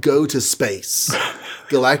can't go to space.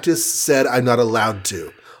 Galactus said I'm not allowed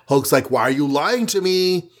to. Hulk's like, why are you lying to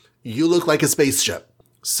me? You look like a spaceship.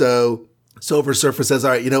 So Silver Surfer says,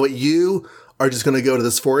 all right, you know what? You are just going to go to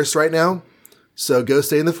this forest right now. So go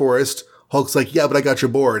stay in the forest. Hulk's like, yeah, but I got your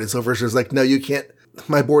board. And Silver Surfer's like, no, you can't.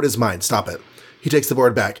 My board is mine. Stop it. He takes the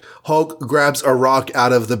board back. Hulk grabs a rock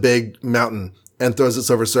out of the big mountain and throws it at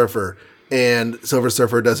Silver Surfer. And Silver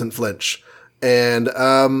Surfer doesn't flinch. And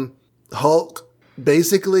Hulk,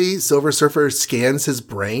 basically, Silver Surfer scans his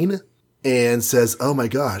brain and says, oh my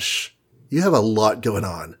gosh, you have a lot going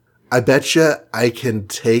on. I betcha I can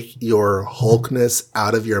take your Hulkness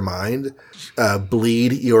out of your mind,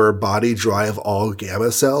 bleed your body dry of all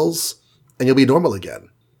gamma cells, and you'll be normal again.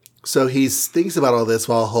 So he thinks about all this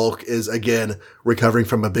while Hulk is, again, recovering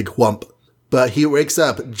from a big whump. But he wakes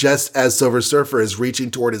up just as Silver Surfer is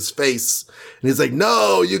reaching toward his face. And he's like,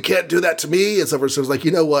 no, you can't do that to me. And Silver Surfer's like,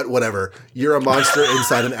 you know what? Whatever. You're a monster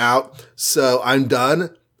inside and out. So I'm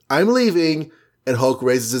done. I'm leaving. And Hulk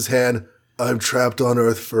raises his hand. I'm trapped on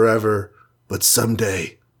Earth forever. But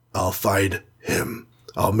someday I'll find him.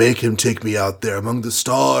 I'll make him take me out there among the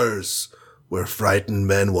stars where frightened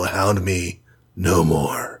men will hound me no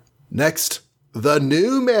more. Next, the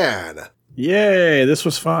New Man. Yay, this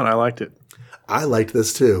was fun. I liked it. I liked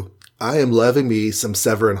this too. I am loving me some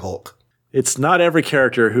Severin Hulk. It's not every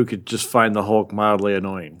character who could just find the Hulk mildly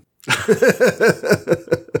annoying.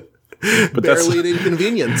 But barely an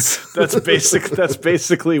inconvenience. That's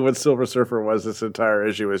basically what Silver Surfer was this entire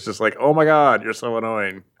issue. It's just like, oh my God, you're so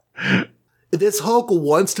annoying. This Hulk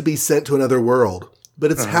wants to be sent to another world,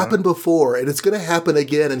 but it's happened before and it's going to happen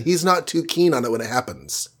again, and he's not too keen on it when it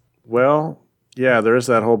happens. Well, yeah, there is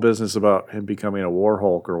that whole business about him becoming a war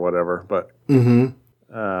Hulk or whatever, but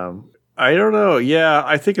I don't know. Yeah,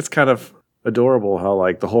 I think it's kind of adorable how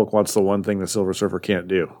like the Hulk wants the one thing the Silver Surfer can't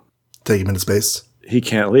do. Take him into space. He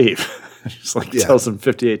can't leave. Just like tells him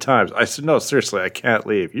 58 times. I said, no, seriously, I can't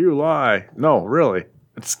leave. You lie. No, really.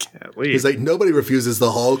 I just can't leave. He's like, nobody refuses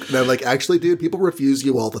the Hulk. And I'm like, actually, dude, people refuse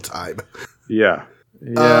you all the time. Yeah.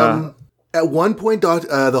 Yeah. At one point,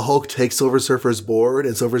 the Hulk takes Silver Surfer's board,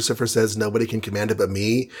 and Silver Surfer says, nobody can command it but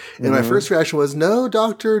me. And my first reaction was, no,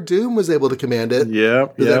 Dr. Doom was able to command it. Yeah.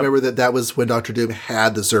 Because I remember that was when Dr. Doom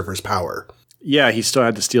had the Surfer's power. Yeah, he still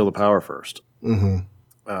had to steal the power first.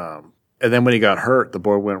 And then when he got hurt, the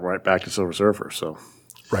board went right back to Silver Surfer. So,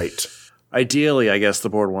 right. Ideally, I guess the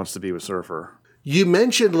board wants to be with Surfer. You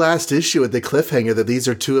mentioned last issue at the cliffhanger that these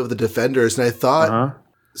are two of the Defenders, and I thought,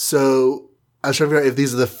 so I was trying to figure out if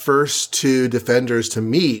these are the first two Defenders to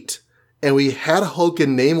meet, and we had Hulk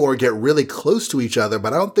and Namor get really close to each other,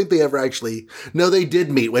 but I don't think they ever actually, no, they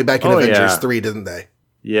did meet way back in Avengers 3, didn't they?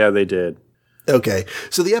 Yeah, they did. Okay,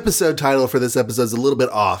 so the episode title for this episode is a little bit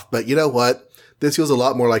off, but you know what? This feels a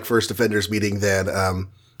lot more like first Defenders meeting than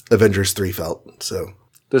Avengers 3 felt. So,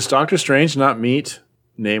 does Doctor Strange not meet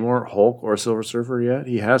Namor, Hulk, or Silver Surfer yet?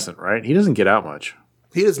 He hasn't, right? He doesn't get out much.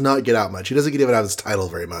 He does not get out much. He doesn't get even out of his title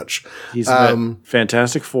very much. He's met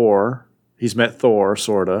Fantastic Four. He's met Thor,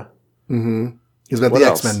 sorta. He's met What the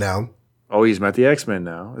else? X-Men now. Oh, he's met the X-Men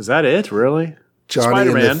now. Is that it? Really? Johnny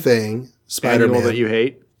Spider-Man. and the Thing. Spider-Man. Annual that you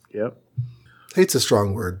hate. Yep. Hate's a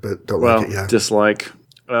strong word, but don't Well, like it, yeah. dislike.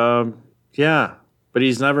 Yeah, but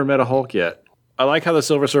he's never met a Hulk yet. I like how the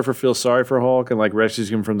Silver Surfer feels sorry for Hulk and like rescues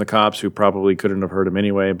him from the cops who probably couldn't have hurt him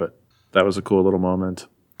anyway, but that was a cool little moment.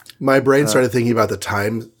 My brain started thinking about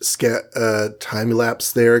the time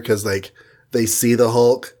lapse there because like they see the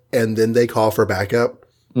Hulk and then they call for backup.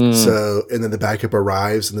 So, and then the backup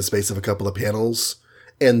arrives in the space of a couple of panels.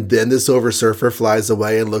 And then the Silver Surfer flies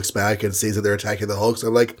away and looks back and sees that they're attacking the Hulk. So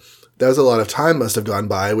I'm like, that was a lot of time must have gone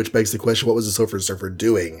by, which begs the question, what was the Silver Surfer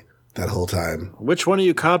doing that whole time? Which one of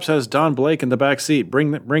you cops has Don Blake in the back seat?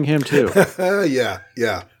 Bring him too.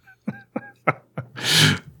 Yeah.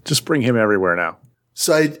 Just bring him everywhere now.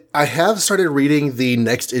 So I have started reading the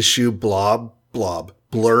next issue blurb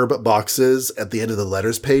boxes at the end of the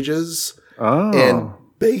letters pages. Oh. And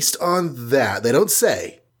based on that, they don't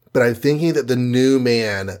say, but I'm thinking that the new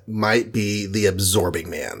man might be the Absorbing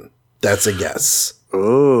Man. That's a guess.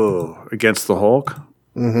 Oh, against the Hulk?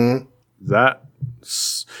 Mm-hmm.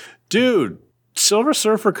 Dude, Silver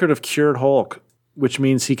Surfer could have cured Hulk, which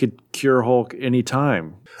means he could cure Hulk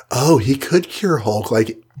anytime. Oh, he could cure Hulk.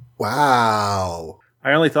 Like, wow.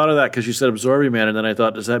 I only thought of that because you said Absorbing Man, and then I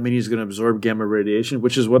thought, does that mean he's going to absorb gamma radiation,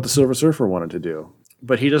 which is what the Silver Surfer wanted to do?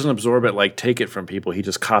 But he doesn't absorb it, like take it from people. He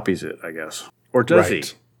just copies it, I guess. Or does he?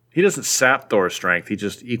 He doesn't sap Thor's strength. He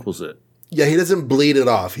just equals it. Yeah, he doesn't bleed it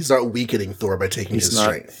off. He's not weakening Thor by taking his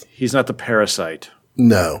strength. He's not the parasite.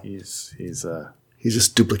 No. He's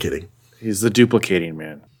just duplicating. He's the duplicating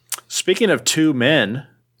man. Speaking of two men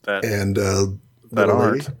that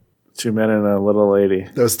aren't. Lady. Two men and a little lady.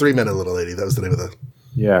 That was 3 Men and a Little Lady. That was the name of the...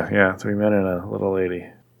 Yeah. 3 men and a little lady.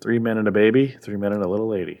 3 men and a baby. 3 men and a little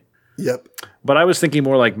lady. Yep. But I was thinking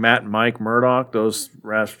more like Matt and Mike Murdock, those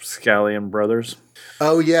Rapscallion brothers.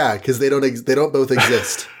 Oh yeah, because they don't both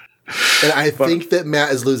exist. And I think that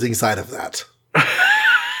Matt is losing sight of that.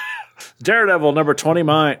 Daredevil number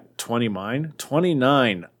 29,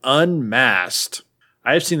 Unmasked.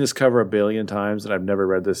 I've seen this cover a billion times and I've never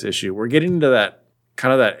read this issue. We're getting into that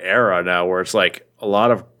kind of that era now where it's like a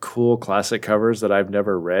lot of cool classic covers that I've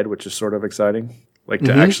never read, which is sort of exciting. Like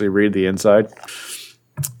to actually read the inside.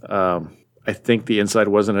 I think the inside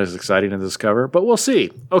wasn't as exciting as this cover, but we'll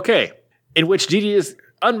see. Okay. In which Dee Dee is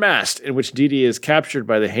unmasked, in which Dee Dee is captured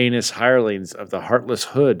by the heinous hirelings of the Heartless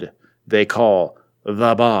Hood they call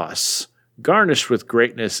the Boss, garnished with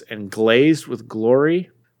greatness and glazed with glory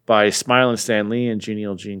by Smilin' Stan Lee and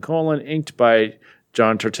Genial Gene Colan, inked by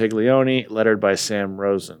John Tortiglione, lettered by Sam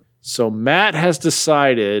Rosen. So Matt has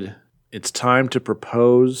decided it's time to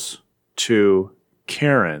propose to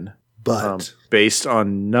Karen, But based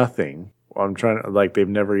on nothing. I'm trying to, like, they've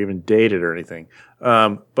never even dated or anything.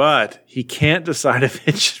 But he can't decide if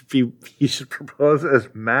he should propose as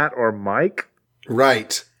Matt or Mike.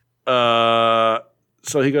 right.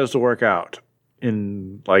 So he goes to work out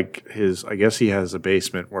in like I guess he has a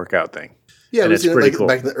basement workout thing. Yeah, and we've it's seen it, pretty like cool.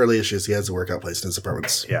 back in the early issues. He has a workout place in his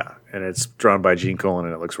apartments. Yeah, and it's drawn by Gene Colan,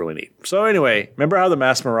 and it looks really neat. So anyway, remember how the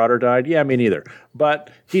Masked Marauder died? Yeah, me neither. But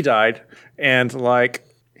he died, and like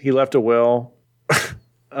he left a will.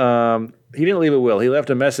 He didn't leave a will. He left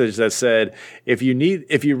a message that said, if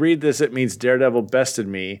you read this, it means Daredevil bested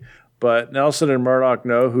me. But Nelson and Murdoch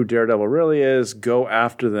know who Daredevil really is. Go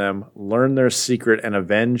after them, learn their secret, and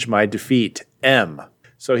avenge my defeat. M.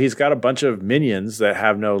 So he's got a bunch of minions that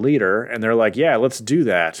have no leader, and they're like, yeah, let's do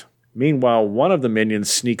that. Meanwhile, one of the minions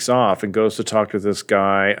sneaks off and goes to talk to this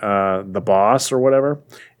guy, the boss or whatever,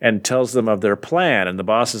 and tells them of their plan. And the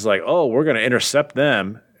boss is like, oh, we're going to intercept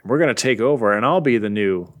them. We're going to take over, and I'll be the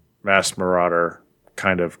new Masked Marauder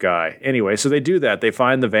kind of guy. Anyway, so they do that. They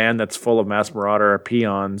find the van that's full of Masked Marauder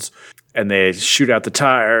peons, and they shoot out the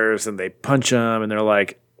tires, and they punch them, and they're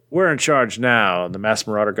like, we're in charge now. And the Masked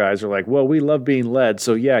Marauder guys are like, well, we love being led,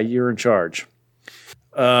 so yeah, you're in charge.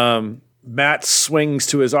 Matt swings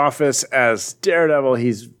to his office as Daredevil.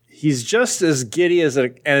 He's just as giddy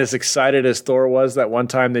and as excited as Thor was that one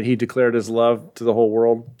time that he declared his love to the whole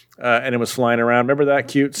world, and it was flying around. Remember that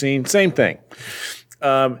cute scene? Same thing.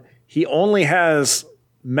 He only has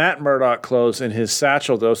Matt Murdock clothes in his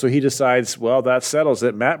satchel, though, so he decides, well, that settles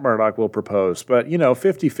it. Matt Murdock will propose. But,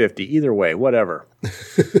 50-50, either way, whatever.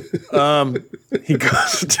 He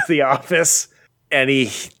goes to the office, and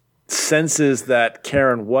he senses that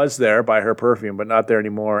Karen was there by her perfume, but not there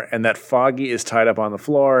anymore, and that Foggy is tied up on the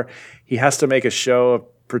floor. He has to make a show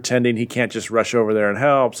of pretending he can't just rush over there and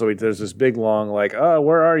help, so there's this big, long, oh,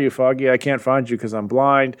 where are you, Foggy? I can't find you because I'm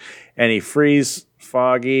blind. And he frees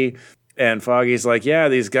Foggy, And Foggy's like, yeah,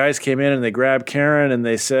 these guys came in and they grabbed Karen and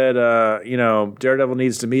they said, Daredevil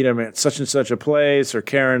needs to meet him at such and such a place or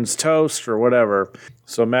Karen's toast or whatever.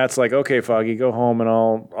 So Matt's like, okay, Foggy, go home and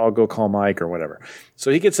I'll go call Mike or whatever.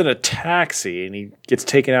 So he gets in a taxi and he gets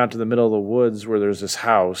taken out to the middle of the woods where there's this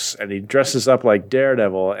house and he dresses up like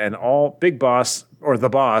Daredevil and the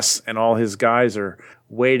boss and all his guys are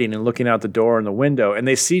waiting and looking out the door and the window and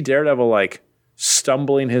they see Daredevil like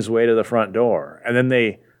stumbling his way to the front door. And then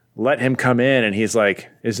they let him come in and he's like,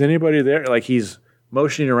 is anybody there? Like he's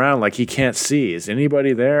motioning around like he can't see. Is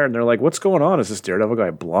anybody there? And they're like, what's going on? Is this Daredevil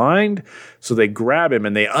guy blind? So they grab him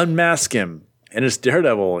and they unmask him. And it's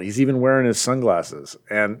Daredevil. He's even wearing his sunglasses.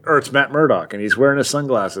 Or it's Matt Murdock and he's wearing his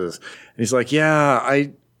sunglasses. And he's like, yeah,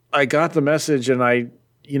 I got the message and I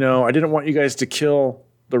didn't want you guys to kill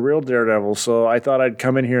the real Daredevil. So I thought I'd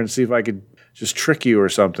come in here and see if I could just trick you or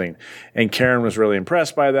something. And Karen was really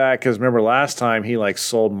impressed by that because remember last time he like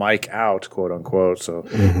sold Mike out, quote unquote. So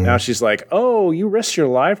now she's like, oh, you risked your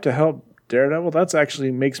life to help Daredevil? That's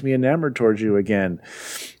actually makes me enamored towards you again.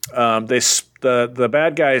 The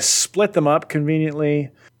bad guys split them up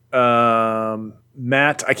conveniently.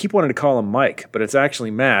 Matt, I keep wanting to call him Mike, but it's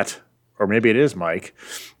actually Matt, or maybe it is Mike.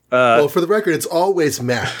 Well, for the record, it's always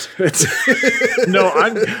Matt. No,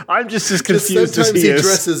 I'm just as confused as he is. Sometimes he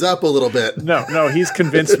dresses up a little bit. No, he's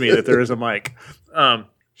convinced me that there is a Mike.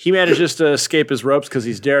 He manages to escape his ropes because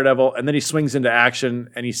he's Daredevil, and then he swings into action,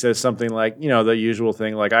 and he says something like, the usual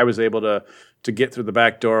thing, like, I was able to get through the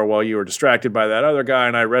back door while you were distracted by that other guy,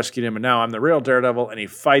 and I rescued him, and now I'm the real Daredevil, and he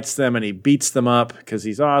fights them, and he beats them up because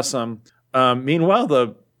he's awesome. Meanwhile,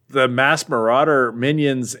 the mass marauder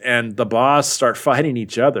minions and the boss start fighting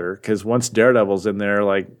each other because once Daredevil's in there,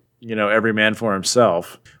 like, every man for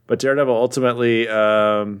himself. But Daredevil ultimately, you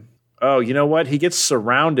know what? He gets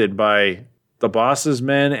surrounded by the boss's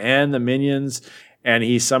men and the minions, and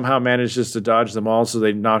he somehow manages to dodge them all so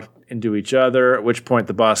they knock into each other, at which point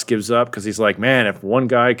the boss gives up because he's like, man, if one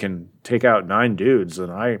guy can take out 9 dudes,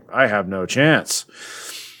 then I have no chance.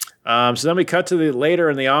 So then we cut to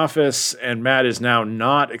later in the office, and Matt is now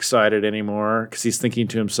not excited anymore because he's thinking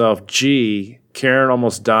to himself, gee, Karen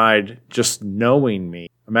almost died just knowing me.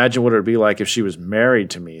 Imagine what it would be like if she was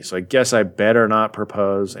married to me. So I guess I better not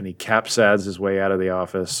propose. And he capsads his way out of the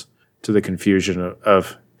office to the confusion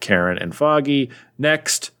of Karen and Foggy.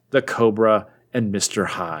 Next, the Cobra and Mr.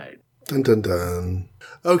 Hyde. Dun, dun, dun.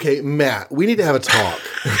 Okay, Matt, we need to have a talk.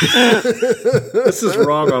 This is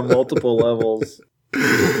wrong on multiple levels.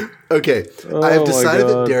 Okay, I've decided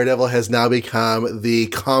that Daredevil has now become the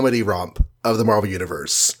comedy romp of the Marvel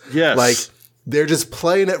Universe. Yes. Like, they're just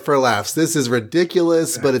playing it for laughs. This is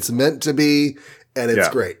ridiculous, but it's meant to be, and it's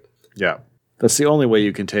great. Yeah. That's the only way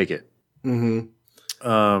you can take it.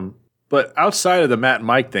 Mm-hmm. But outside of the Matt and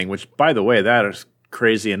Mike thing, which, by the way, that is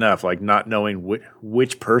crazy enough, like not knowing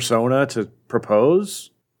which persona to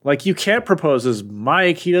propose. Like, you can't propose as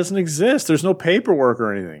Mike. He doesn't exist. There's no paperwork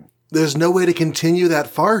or anything. There's no way to continue that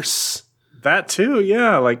farce. That too,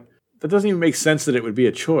 yeah. Like, that doesn't even make sense that it would be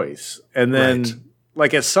a choice. And then,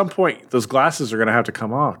 like, at some point, those glasses are going to have to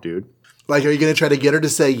come off, dude. Like, are you going to try to get her to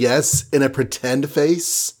say yes in a pretend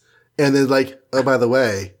face? And then, like, oh, by the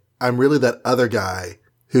way, I'm really that other guy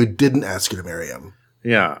who didn't ask you to marry him.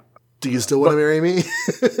 Yeah. Do you still want to marry me?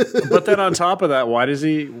 But then on top of that, why does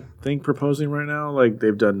he think proposing right now? Like,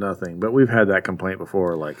 they've done nothing. But we've had that complaint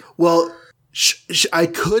before. Like, well, I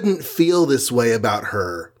couldn't feel this way about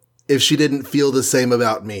her if she didn't feel the same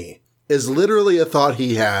about me, is literally a thought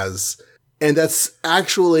he has. And that's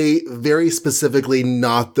actually very specifically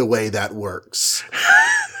not the way that works.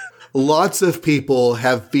 Lots of people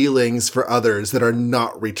have feelings for others that are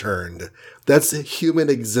not returned. That's human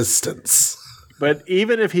existence. But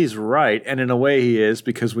even if he's right, and in a way he is,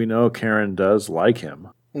 because we know Karen does like him.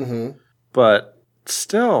 Mm-hmm. But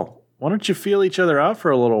still, why don't you feel each other out for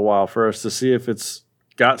a little while for us to see if it's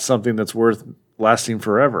got something that's worth lasting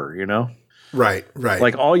forever, you know? Right, right.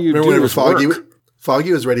 Like, all you do is work.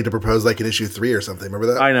 Foggy was ready to propose like in issue 3 or something.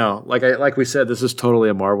 Remember that? I know. Like we said, this is totally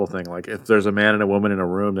a Marvel thing. Like, if there's a man and a woman in a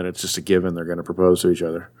room, then it's just a given they're going to propose to each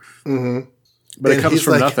other. Mm-hmm. But it comes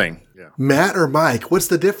from nothing. Yeah. Matt or Mike, what's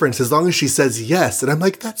the difference as long as she says yes? And I'm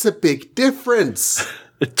like, that's a big difference.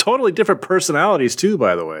 Totally different personalities too,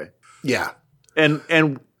 by the way. Yeah. And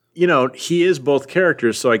you know, he is both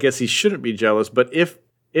characters, so I guess he shouldn't be jealous. But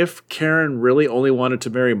if Karen really only wanted to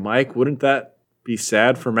marry Mike, wouldn't that be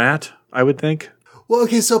sad for Matt, I would think? Well,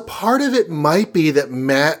 okay, so part of it might be that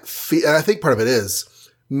Matt, and I think part of it is,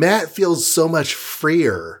 Matt feels so much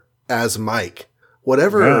freer as Mike.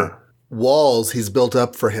 Whatever walls he's built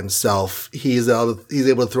up for himself, he's able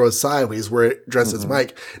to throw aside when he's dressed as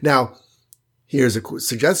Mike. Now, Here's a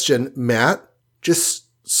suggestion, Matt. Just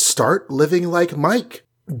start living like Mike.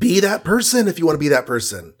 Be that person if you want to be that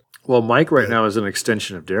person. Well, Mike right now is an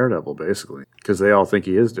extension of Daredevil, basically, because they all think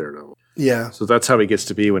he is Daredevil. Yeah. So that's how he gets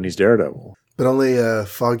to be when he's Daredevil. But only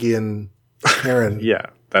Foggy and Karen. Yeah,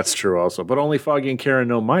 that's true also. But only Foggy and Karen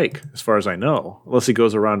know Mike, as far as I know. Unless he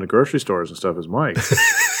goes around to grocery stores and stuff as Mike.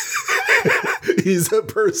 He's a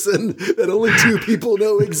person that only 2 people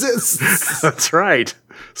know exists. That's right.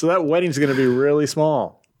 So that wedding's going to be really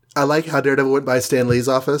small. I like how Daredevil went by Stan Lee's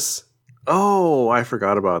office. Oh, I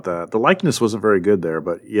forgot about that. The likeness wasn't very good there,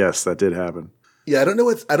 but yes, that did happen. Yeah, I don't know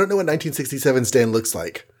what 1967 Stan looks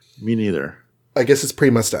like. Me neither. I guess it's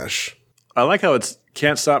pre-mustache. I like how it's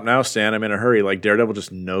can't stop now, Stan. I'm in a hurry. Like Daredevil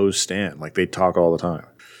just knows Stan. Like they talk all the time.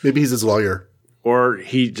 Maybe he's his lawyer. Or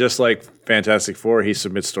he, just like Fantastic Four, he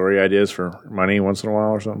submits story ideas for money once in a while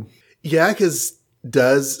or something. Yeah, because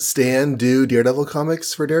does Stan do Daredevil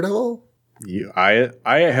comics for Daredevil? I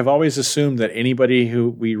have always assumed that anybody who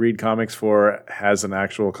we read comics for has an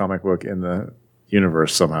actual comic book in the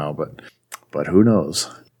universe somehow, but who knows?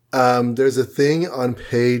 There's a thing on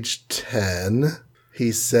page 10.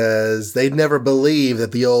 He says, they'd never believe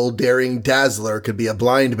that the old daring Dazzler could be a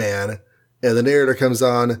blind man. And the narrator comes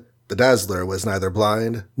on, the Dazzler was neither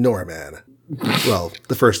blind nor a man. Well,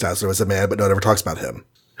 the first Dazzler was a man, but no one ever talks about him.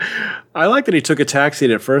 I like that he took a taxi,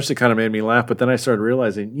 and at first it kind of made me laugh, but then I started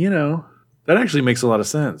realizing, that actually makes a lot of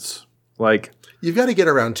sense. Like, you've got to get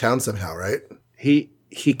around town somehow, right?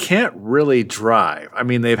 He can't really drive. I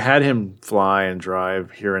mean, they've had him fly and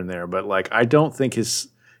drive here and there, but like I don't think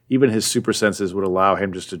even his super senses would allow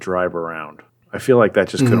him just to drive around. I feel like that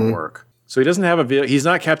just couldn't work. So he doesn't have a vehicle. He's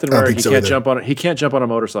not Captain America. He can't jump on a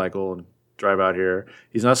motorcycle and drive out here.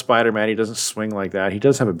 He's not Spider-Man. He doesn't swing like that. He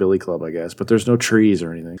does have a billy club, I guess, but there's no trees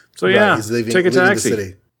or anything. So yeah, he's take a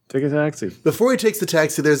taxi. Take a taxi. Before he takes the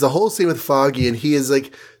taxi, there's a whole scene with Foggy, and he is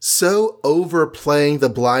like so overplaying the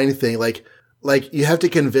blind thing. Like you have to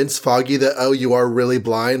convince Foggy that, oh, you are really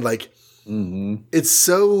blind. Like it's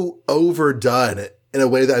so overdone in a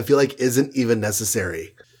way that I feel like isn't even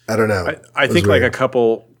necessary. I don't know. I think like a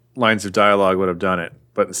couple lines of dialogue would have done it,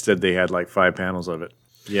 but instead they had like 5 panels of it.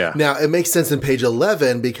 Yeah. Now it makes sense in page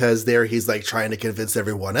 11 because there he's like trying to convince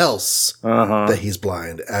everyone else that he's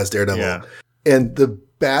blind as Daredevil. Yeah. And the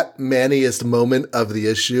Batmaniest moment of the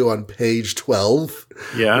issue on page 12,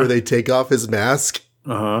 where they take off his mask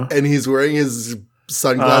and he's wearing his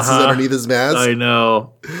sunglasses underneath his mask. I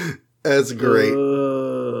know. That's great.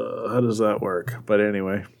 How does that work? But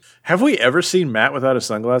anyway, have we ever seen Matt without his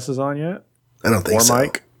sunglasses on yet? I don't think so. Or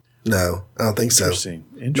Mike? No, I don't think so. Interesting.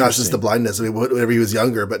 Not just the blindness. I mean, whenever he was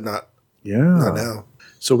younger, but not now.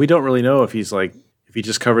 So we don't really know if he's like, if he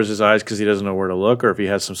just covers his eyes because he doesn't know where to look, or if he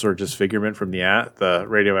has some sort of disfigurement from the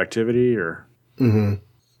radioactivity, or.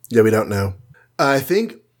 Yeah, we don't know. I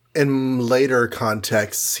think in later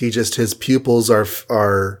contexts, his pupils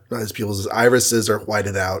are not his pupils, his irises are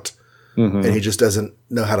whited out, and he just doesn't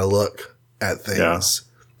know how to look at things. Yeah.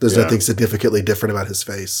 There's nothing significantly different about his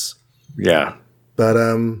face. Yeah. But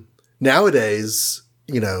nowadays,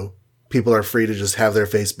 people are free to just have their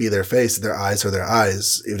face be their face, and their eyes are their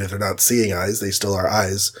eyes. Even if they're not seeing eyes, they still are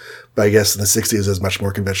eyes. But I guess in the 60s, it was much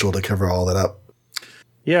more conventional to cover all that up.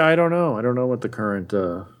 Yeah, I don't know. I don't know what the current.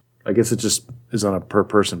 I guess it just is on a per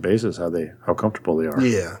person basis how comfortable they are.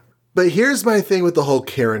 Yeah, but here's my thing with the whole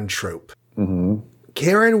Karen trope.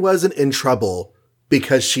 Karen wasn't in trouble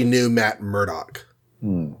because she knew Matt Murdock.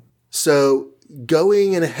 So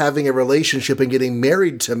going and having a relationship and getting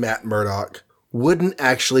married to Matt Murdock wouldn't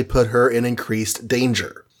actually put her in increased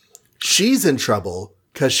danger. She's in trouble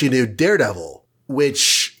because she knew Daredevil,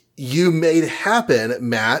 which you made happen,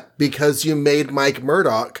 Matt, because you made Mike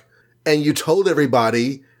Murdock and you told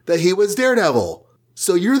everybody that he was Daredevil.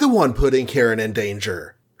 So you're the one putting Karen in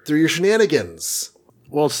danger through your shenanigans.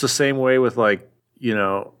 Well, it's the same way with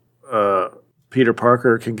Peter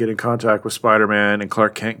Parker can get in contact with Spider-Man and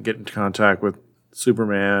Clark Kent get in contact with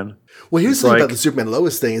Superman. Well, here's the thing about the Superman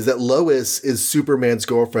Lois thing is that Lois is Superman's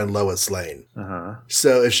girlfriend, Lois Lane.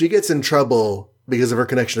 So if she gets in trouble because of her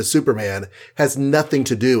connection to Superman, has nothing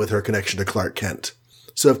to do with her connection to Clark Kent.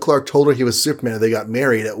 So if Clark told her he was Superman and they got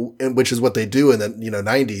married, which is what they do in the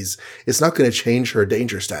 90s, it's not going to change her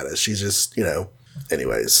danger status. She's just,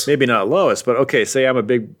 anyways. Maybe not Lois, but okay, say I'm a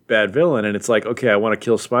big bad villain and it's like, okay, I want to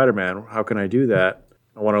kill Spider-Man. How can I do that?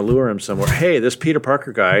 I want to lure him somewhere. Hey, this Peter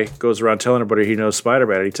Parker guy goes around telling everybody he knows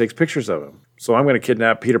Spider-Man and he takes pictures of him. So I'm going to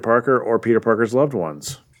kidnap Peter Parker or Peter Parker's loved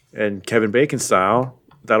ones. And Kevin Bacon style,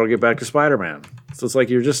 that'll get back to Spider-Man. So it's like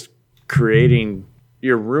you're just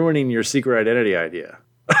you're ruining your secret identity idea.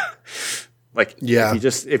 Yeah.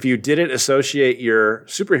 If you didn't associate your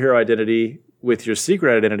superhero identity with your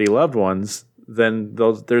secret identity loved ones, then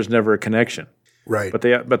there's never a connection. Right.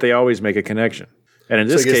 But they always make a connection. And in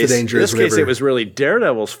this case, it was really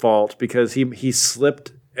Daredevil's fault because he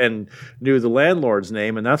slipped and knew the landlord's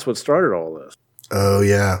name, and that's what started all this. Oh,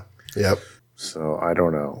 yeah. Yep. So I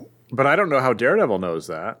don't know. But I don't know how Daredevil knows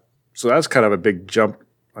that. So that's kind of a big jump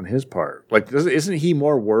on his part. Like, isn't he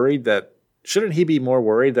more worried that – shouldn't he be more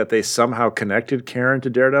worried that they somehow connected Karen to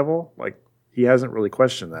Daredevil? Like, he hasn't really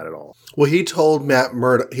questioned that at all. Well, he told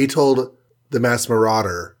he told the Masked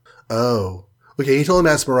Marauder. Oh. Okay, he told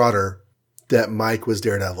Masked Marauder that Mike was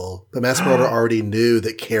Daredevil, but Masked Marauder already knew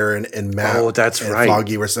that Karen and Matt and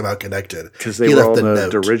Foggy were somehow connected. Because they were all in the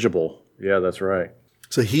dirigible. Yeah, that's right.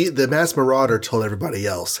 So the Masked Marauder told everybody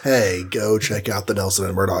else, hey, go check out the Nelson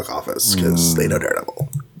and Murdoch office because they know Daredevil.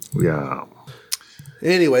 Yeah.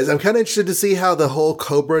 Anyways, I'm kind of interested to see how the whole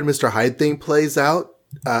Cobra and Mr. Hyde thing plays out.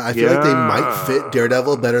 I feel like they might fit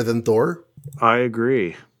Daredevil better than Thor. I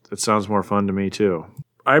agree. It sounds more fun to me, too.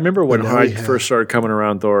 I remember when Hyde first started coming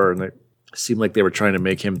around Thor, and it seemed like they were trying to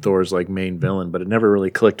make him Thor's like main villain, but it never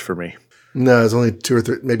really clicked for me. No, it was only 2 or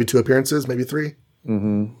 3, maybe 2 appearances, maybe 3.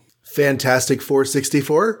 Mm-hmm. Fantastic Four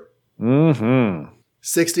 64. Mm-hmm.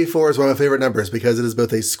 64 is one of my favorite numbers because it is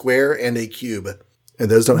both a square and a cube, and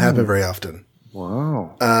those don't happen very often.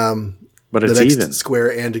 Wow. But it's even.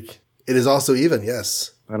 Square and it is also even,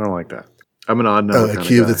 yes. I don't like that. I'm an odd number. A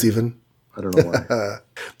cube that's even? I don't know why.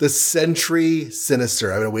 The Sentry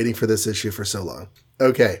Sinister. I've been waiting for this issue for so long.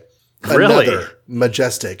 Okay. Really? Another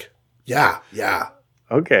Majestic. Yeah.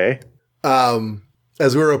 Okay.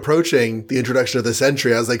 As we were approaching the introduction of the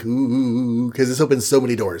Sentry, I was like, ooh, because this opens so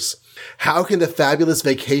many doors. How can the fabulous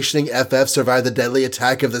vacationing FF survive the deadly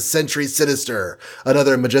attack of the Sentry Sinister?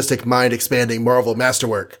 Another Majestic mind-expanding Marvel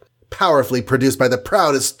masterwork. Powerfully produced by the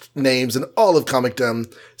proudest names in all of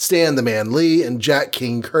comicdom, Stan the Man Lee and Jack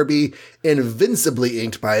King Kirby, invincibly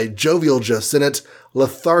inked by jovial Joe Sinnott,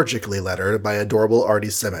 lethargically lettered by adorable Artie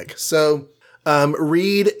Simek. So,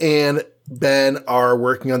 Reed and Ben are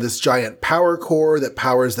working on this giant power core that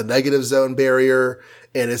powers the negative zone barrier,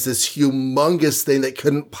 and it's this humongous thing that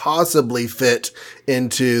couldn't possibly fit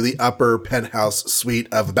into the upper penthouse suite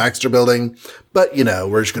of a Baxter building. But,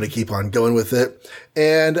 we're just going to keep on going with it.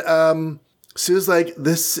 And Sue's like,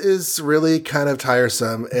 this is really kind of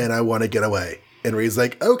tiresome, and I want to get away. And Reed's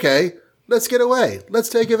like, okay, let's get away. Let's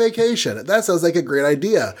take a vacation. That sounds like a great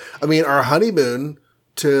idea. I mean, our honeymoon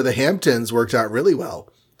to the Hamptons worked out really well.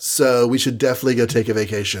 So we should definitely go take a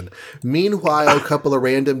vacation. Meanwhile, a couple of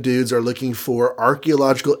random dudes are looking for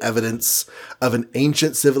archaeological evidence of an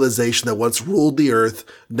ancient civilization that once ruled the earth,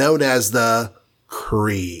 known as the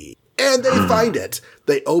Kree. And they find it.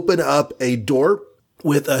 They open up a door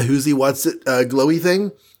with a who's-he what's-it glowy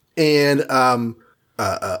thing, and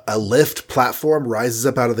a lift platform rises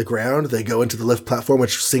up out of the ground. They go into the lift platform,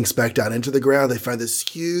 which sinks back down into the ground. They find this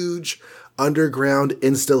huge underground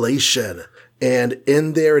installation. And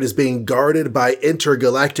in there, it is being guarded by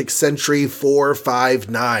Intergalactic Sentry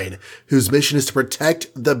 459, whose mission is to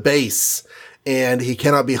protect the base. And he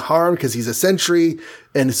cannot be harmed because he's a sentry.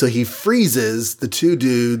 And so he freezes the 2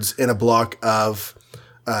 dudes in a block of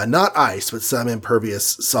not ice, but some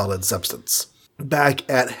impervious solid substance. Back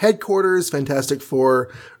at headquarters, Fantastic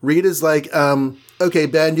Four, Reed is like, okay,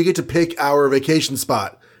 Ben, you get to pick our vacation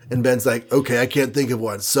spot. And Ben's like, okay, I can't think of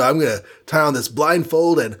one. So I'm going to tie on this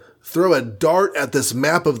blindfold and throw a dart at this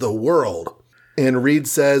map of the world. And Reed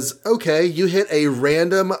says, okay, you hit a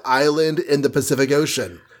random island in the Pacific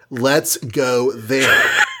Ocean. Let's go there.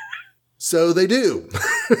 So they do.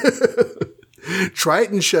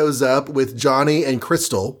 Triton shows up with Johnny and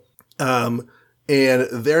Crystal. And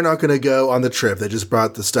they're not going to go on the trip. They just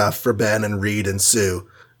brought the stuff for Ben and Reed and Sue.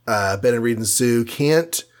 Ben and Reed and Sue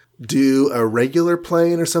can't do a regular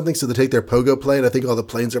plane or something, so they take their pogo plane. I think all the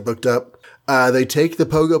planes are booked up. They take the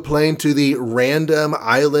pogo plane to the random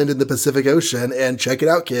island in the Pacific Ocean, and check it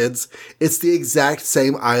out, kids. It's the exact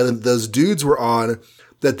same island those dudes were on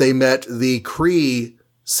that they met the Kree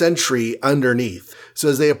sentry underneath. So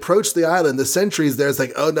as they approach the island, the sentry's there. It's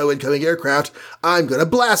like, oh no, incoming aircraft. I'm going to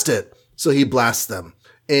blast it. So he blasts them.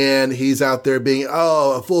 And he's out there being,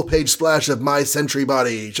 a full page splash of my sentry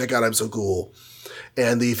body. Check out, I'm so cool.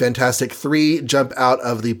 And the Fantastic 3 jump out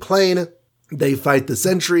of the plane. They fight the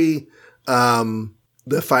sentry.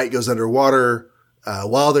 The fight goes underwater.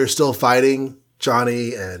 While they're still fighting,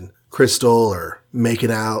 Johnny and Crystal are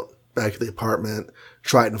making out back at the apartment.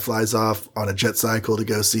 Triton flies off on a jet cycle to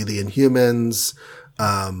go see the Inhumans.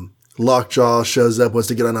 Lockjaw shows up, wants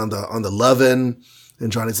to get on the Lovin'.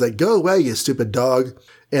 And Johnny's like, go away, you stupid dog.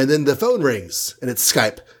 And then the phone rings, and it's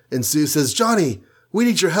Skype. And Sue says, Johnny, we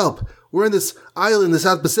need your help. We're in this island in the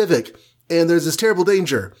South Pacific, and there's this terrible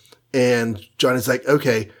danger. And Johnny's like,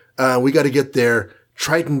 okay, we got to get there.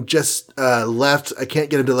 Triton just left. I can't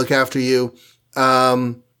get him to look after you.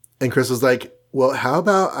 And Crystal's like, well, how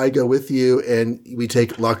about I go with you and we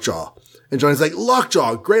take Lockjaw? And Johnny's like,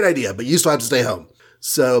 Lockjaw, great idea, but you still have to stay home.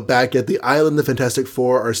 So back at the island, the Fantastic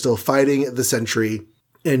Four are still fighting the Sentry.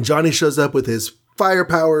 And Johnny shows up with his fire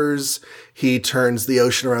powers. He turns the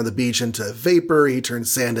ocean around the beach into vapor. He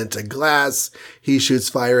turns sand into glass. He shoots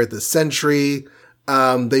fire at the Sentry.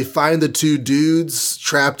 They find the two dudes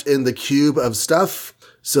trapped in the cube of stuff.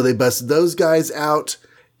 So they bust those guys out.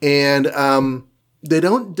 And they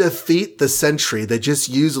don't defeat the Sentry. They just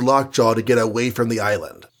use Lockjaw to get away from the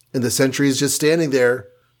island. And the Sentry's just standing there.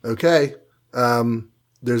 Okay,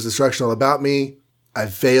 there's destruction all about me.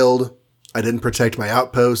 I've failed. I didn't protect my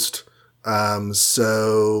outpost.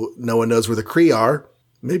 So no one knows where the Kree are.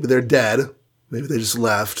 Maybe they're dead. Maybe they just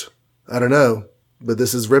left. I don't know. But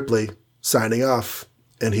this is Ripley signing off.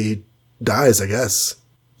 And he dies, I guess.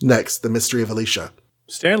 Next, the mystery of Alicia.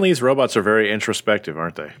 Stan Lee's robots are very introspective,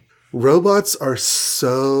 aren't they? Robots are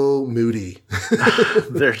so moody.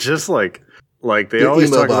 They're just like they They're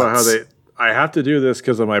always talk about emo-bots. how I have to do this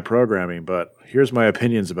because of my programming, but here's my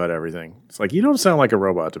opinions about everything. It's like, you don't sound like a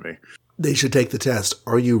robot to me. They should take the test.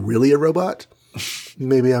 Are you really a robot?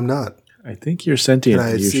 Maybe I'm not. I think you're sentient. Can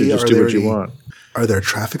I You see, should just are do there what you any- want. Are there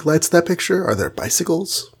traffic lights in that picture? Are there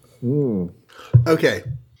bicycles? Okay.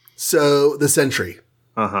 So the Sentry,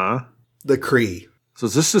 Uh-huh. the Kree, So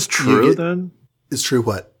this is true get- then? is true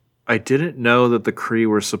what? I didn't know that the Kree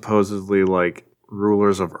were supposedly like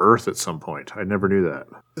rulers of Earth at some point. I never knew that.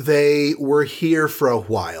 They were here for a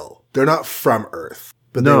while. They're not from Earth,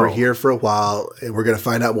 but they No. were here for a while, and we're going to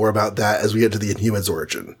find out more about that as we get to the Inhumans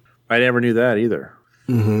origin. I never knew that either.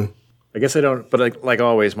 Mm-hmm. I guess I don't, but like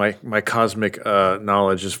always, my cosmic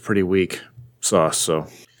knowledge is pretty weak sauce, so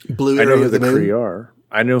Blue I know area who of the the moon. Kree are.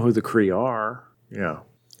 I know who the Kree are. Yeah.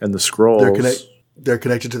 And the Skrulls. They're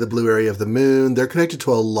connected to the blue area of the moon. They're connected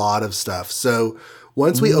to a lot of stuff. So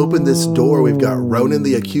once we open this door, we've got Ronan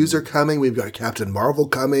the Accuser coming. We've got Captain Marvel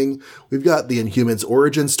coming. We've got the Inhumans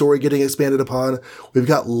origin story getting expanded upon. We've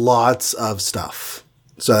got lots of stuff.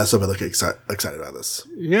 So that's what I'm looking excited about this.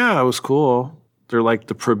 Yeah, it was cool. They're like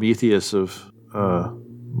the Prometheus of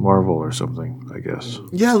Marvel or something, I guess.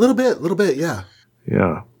 Yeah, a little bit. Yeah.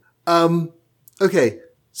 Yeah. Okay.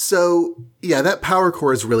 So yeah, that power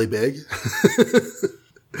core is really big.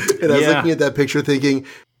 And I was Yeah. looking at that picture thinking,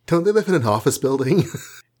 don't they live in an office building?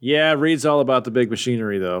 Yeah, Reed's all about the big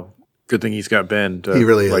machinery, though. Good thing he's got Ben to He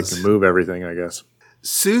really like is. to move everything, I guess.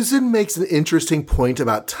 Susan makes an interesting point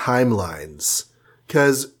about timelines.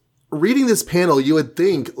 Because reading this panel, you would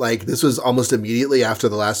think like this was almost immediately after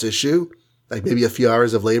the last issue, like maybe a few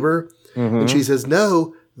hours of labor. And she says,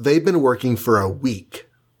 no, they've been working for a week.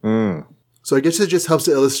 So I guess it just helps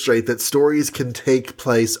to illustrate that stories can take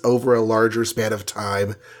place over a larger span of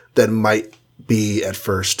time than might be at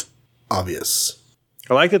first obvious.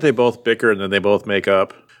 I like that they both bicker and then they both make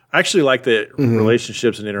up. I actually like the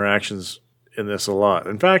relationships and interactions in this a lot.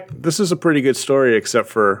 In fact, this is a pretty good story, except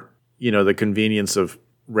for, the convenience of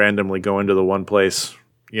randomly going to the one place.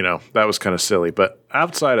 That was kind of silly. But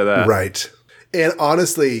outside of that, Right. And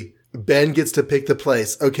honestly, Ben gets to pick the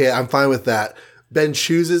place. Okay, I'm fine with that. Ben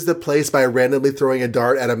chooses the place by randomly throwing a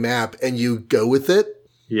dart at a map and you go with it.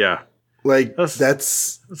 yeah, Like,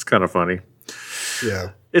 That's- that's kind of funny. yeah.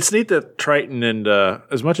 It's neat that Triton and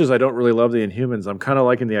as much as I don't really love the Inhumans, I'm kind of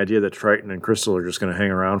liking the idea that Triton and Crystal are just going to hang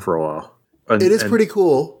around for a while. And, It is and pretty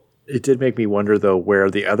cool. It did make me wonder, though, where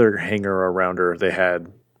the other hanger around her they had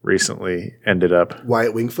recently ended up.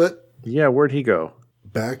 Wyatt Wingfoot, Yeah, where'd he go?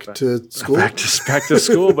 back to school. Back to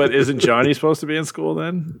school, but isn't Johnny supposed to be in school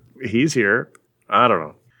then? He's here. I don't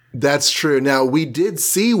know. That's true. Now, we did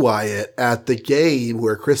see Wyatt at the game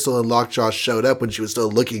where Crystal and Lockjaw showed up when she was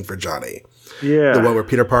still looking for Johnny. Yeah. The one where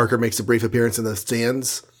Peter Parker makes a brief appearance in the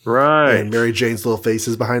stands. Right. And Mary Jane's little face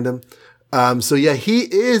is behind him. So yeah, he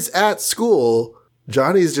is at school.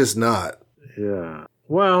 Johnny's just not. Yeah.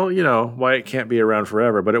 Well, Wyatt can't be around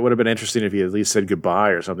forever, but it would have been interesting if he at least said goodbye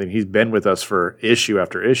or something. He's been with us for issue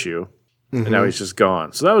after issue, and now he's just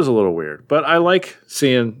gone. So that was a little weird. But I like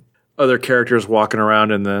seeing other characters walking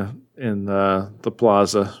around in the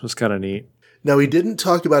plaza. It was kind of neat. Now, we didn't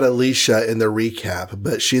talk about Alicia in the recap,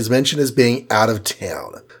 but she's mentioned as being out of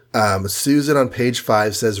town. Susan on page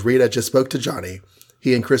 5 says, Rita just spoke to Johnny.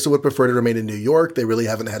 He and Crystal would prefer to remain in New York. They really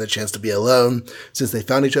haven't had a chance to be alone since they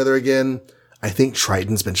found each other again. I think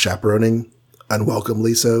Triton's been chaperoning,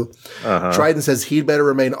 unwelcomely so. Triton says he'd better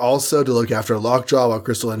remain also to look after Lockjaw while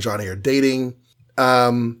Crystal and Johnny are dating.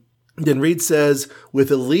 Then Reed says,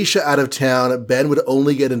 with Alicia out of town, Ben would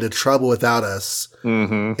only get into trouble without us.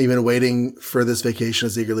 Even waiting for this vacation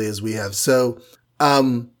as eagerly as we have. So,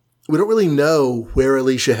 we don't really know where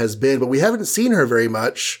Alicia has been, but we haven't seen her very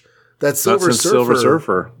much. That's Silver Surfer. Silver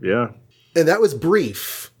Surfer, yeah. And that was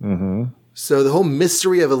brief. So the whole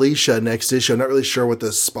mystery of Alicia next issue, I'm not really sure what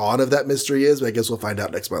the spawn of that mystery is, but I guess we'll find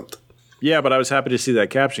out next month. Yeah, but I was happy to see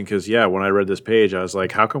that caption because, when I read this page, I was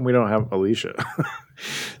like, how come we don't have Alicia?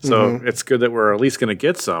 So it's good that we're at least going to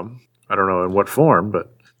get some. I don't know in what form,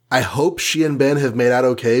 but. I hope she and Ben have made out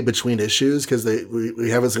okay between issues because we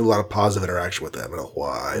haven't seen a lot of positive interaction with them in a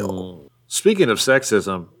while. Speaking of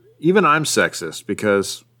sexism, even I'm sexist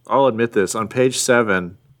because I'll admit this. On page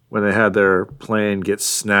 7, when they had their plane get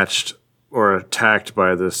snatched or attacked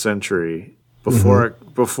by the Sentry,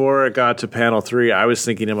 before it got to panel 3, I was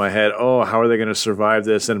thinking in my head, oh, how are they going to survive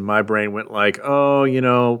this? And my brain went like, oh,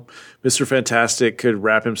 Mr. Fantastic could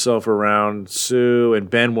wrap himself around Sue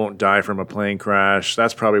and Ben won't die from a plane crash.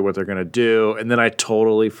 That's probably what they're going to do. And then I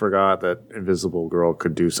totally forgot that Invisible Girl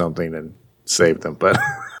could do something and save them. But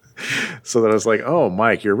so that I was like, oh,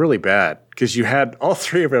 Mike, you're really bad because you had all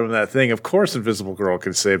 3 of them in that thing. Of course, Invisible Girl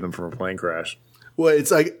could save them from a plane crash. Well,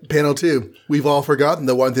 it's like panel 2. We've all forgotten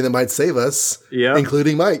the one thing that might save us,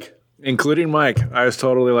 including Mike. Including Mike. I was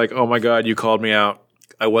totally like, oh my God, you called me out.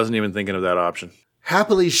 I wasn't even thinking of that option.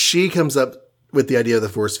 Happily, she comes up with the idea of the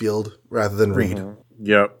force field rather than Reed.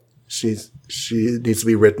 Yep. She needs to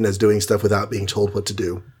be written as doing stuff without being told what to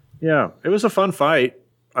do. Yeah. It was a fun fight.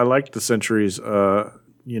 I liked the Sentries,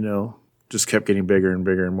 just kept getting bigger and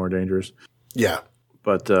bigger and more dangerous. Yeah.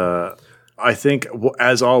 But I think,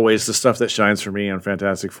 as always, the stuff that shines for me on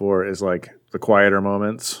Fantastic Four is like the quieter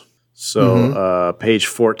moments. So page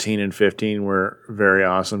 14 and 15 were very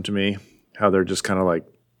awesome to me. How they're just kind of like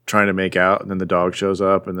trying to make out, and then the dog shows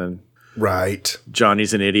up, and then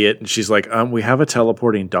Johnny's an idiot, and she's like, we have a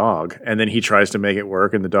teleporting dog. And then he tries to make it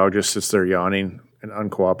work, and the dog just sits there yawning and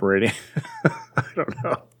uncooperating. I don't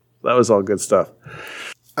know. That was all good stuff.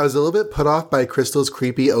 I was a little bit put off by Crystal's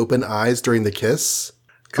creepy open eyes during the kiss.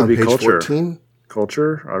 Could be page culture. 14.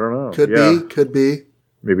 Culture? I don't know. Could be.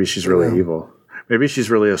 Maybe she's really evil. Maybe she's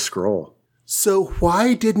really a Skrull. So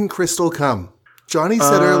why didn't Crystal come? Johnny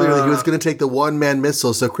said earlier that he was going to take the one-man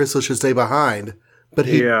missile, so Crystal should stay behind. But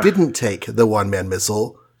he didn't take the one-man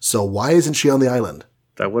missile, so why isn't she on the island?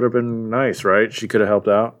 That would have been nice, right? She could have helped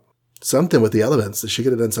out. Something with the elements. She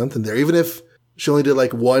could have done something there. Even if she only did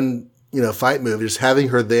like one, fight move, just having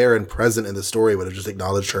her there and present in the story would have just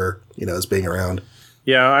acknowledged her, as being around.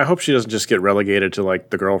 Yeah, I hope she doesn't just get relegated to like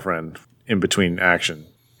the girlfriend in between action.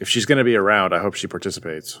 If she's going to be around, I hope she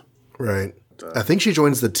participates. Right. I think she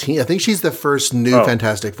joins the team. I think she's the first new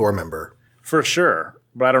Fantastic Four member. For sure.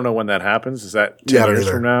 But I don't know when that happens. Is that 10 years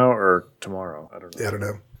from now or tomorrow? I don't know. Yeah, I don't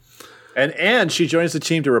know. And she joins the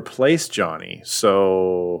team to replace Johnny.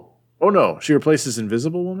 So, she replaces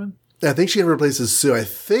Invisible Woman? I think she replaces Sue. I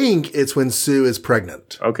think it's when Sue is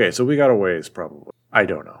pregnant. Okay, so we got a ways probably. I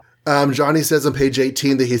don't know. Johnny says on page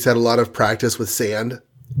 18 that he's had a lot of practice with sand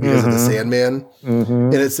because of the Sandman.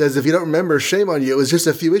 And it says, if you don't remember, shame on you. It was just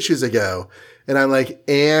a few issues ago. And I'm like,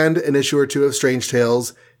 and an issue or 2 of Strange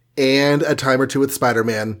Tales and a time or 2 with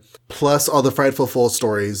Spider-Man, plus all the Frightful Four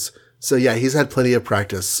stories. So yeah, he's had plenty of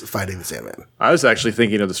practice fighting the Sandman. I was actually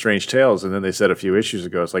thinking of the Strange Tales, and then they said a few issues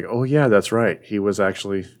ago, it's like, oh yeah, that's right. He was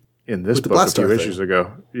actually in this book a few issues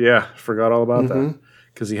ago. Yeah, forgot all about that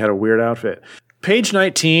because he had a weird outfit. Page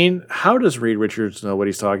 19, how does Reed Richards know what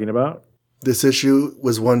he's talking about? This issue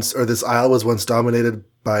was this isle was once dominated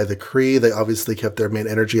by the Kree. They obviously kept their main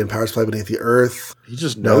energy and power supply beneath the earth. He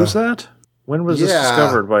just knows that? When was this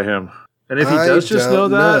discovered by him? And if he does just know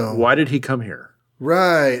that, why did he come here?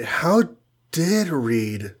 Right. How did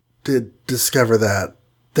Reed discover that?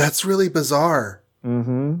 That's really bizarre.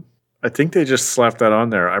 I think they just slapped that on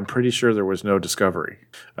there. I'm pretty sure there was no discovery,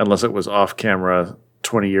 unless it was off camera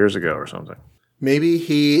 20 years ago or something. Maybe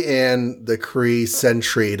he and the Kree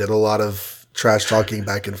Sentry did a lot of trash talking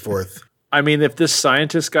back and forth. I mean, if this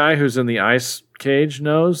scientist guy who's in the ice cage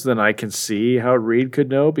knows, then I can see how Reed could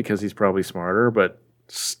know because he's probably smarter. But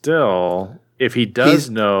still, if he does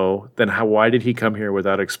know, then why did he come here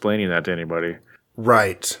without explaining that to anybody?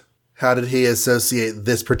 Right. How did he associate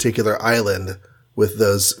this particular island with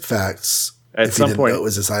those facts? At some point, it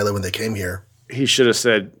was this island when they came here. He should have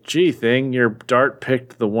said, gee, Thing, your dart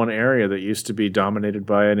picked the one area that used to be dominated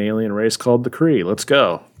by an alien race called the Kree. Let's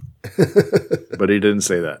go. But he didn't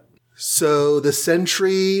say that. So the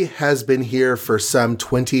Sentry has been here for some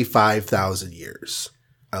 25,000 years.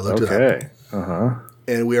 I looked it up.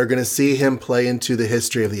 And we are going to see him play into the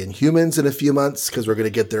history of the Inhumans in a few months because we're going to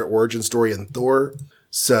get their origin story in Thor.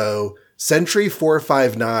 So Sentry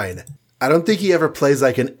 459, I don't think he ever plays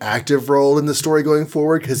like an active role in the story going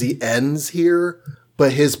forward because he ends here,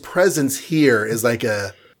 but his presence here is like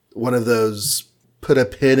one of those put a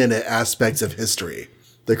pin in it aspects of history.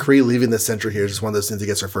 The Kree leaving the Sentry here is just one of those things that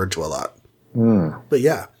gets referred to a lot. But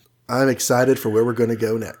yeah, I'm excited for where we're going to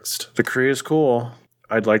go next. The Kree is cool.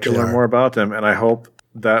 I'd like to learn more about them, and I hope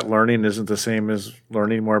that learning isn't the same as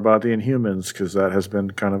learning more about the Inhumans, because that has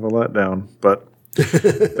been kind of a letdown. But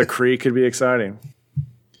the Kree could be exciting.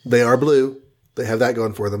 They are blue. They have that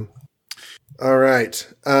going for them. All right.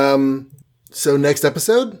 So next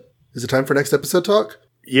episode? Is it time for next episode talk?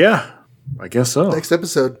 Yeah, I guess so. Next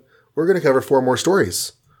episode, we're going to cover 4 more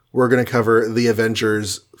stories. We're going to cover The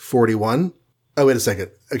Avengers 41. Oh, wait a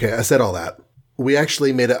second. Okay, I said all that. We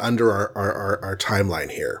actually made it under our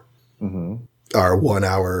timeline here. Mm-hmm. Our 1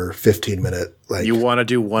 hour, 15 minute. You want to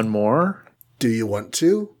do one more? Do you want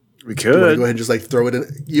to? We could. Do you want to go ahead and just throw it in?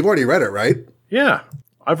 You've already read it, right? Yeah.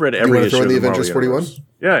 I've read every issue of the Avengers 41?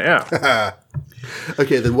 Yeah.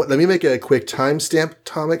 Okay, then let me make a quick timestamp,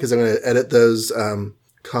 Tommy, because I'm going to edit those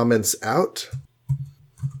comments out.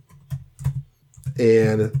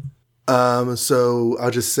 And so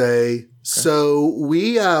I'll just say, okay. So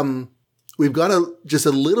we've gone just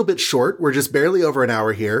a little bit short. We're just barely over an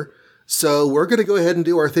hour here. So we're going to go ahead and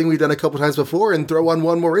do our thing we've done a couple times before and throw on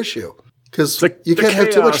one more issue. Because you can't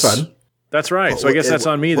have too much fun. That's right. So I guess that's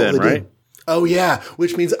on me then, right? Oh, yeah.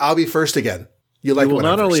 Which means I'll be first again. You will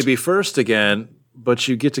not only be first again, but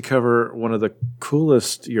you get to cover one of the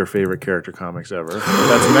coolest your favorite character comics ever.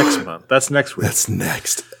 That's next month. That's next week. That's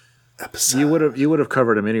next episode. You would have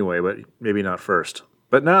covered him anyway, but maybe not first.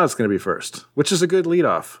 But now it's going to be first, which is a good lead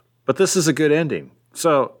off. But this is a good ending.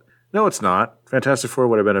 So no, it's not. Fantastic Four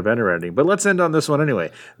would have been a better ending. But let's end on this one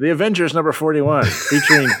anyway. The Avengers number 41,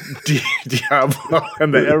 featuring Diablo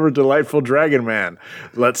and the ever delightful Dragon Man.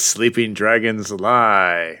 Let sleeping dragons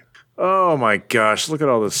lie. Oh my gosh, look at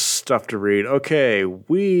all this stuff to read. Okay,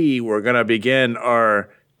 we were going to begin our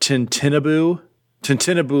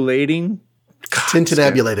tintinabulating.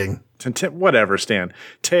 Whatever, Stan.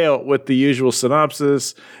 Tale with the usual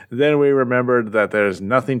synopsis. Then we remembered that there's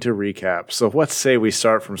nothing to recap. So let's say we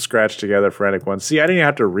start from scratch together, Frantic One. See, I didn't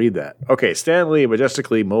have to read that. Okay, Stan Lee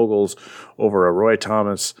majestically moguls over a Roy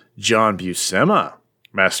Thomas, John Buscema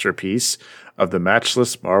masterpiece of the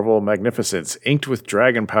matchless Marvel magnificence, inked with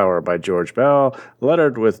dragon power by George Bell,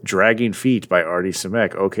 lettered with dragging feet by Artie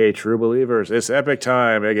Simek. Okay, true believers, it's epic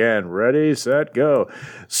time again. Ready, set, go.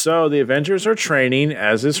 So the Avengers are training,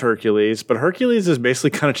 as is Hercules, but Hercules is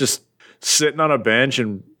basically kind of just sitting on a bench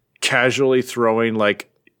and casually throwing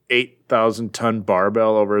 8,000-ton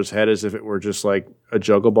barbell over his head as if it were just like a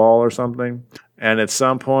juggle ball or something. And at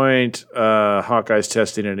some point, Hawkeye's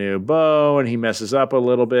testing a new bow, and he messes up a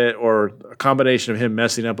little bit, or a combination of him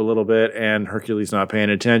messing up a little bit and Hercules not paying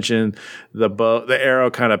attention. The arrow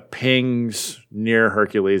kind of pings near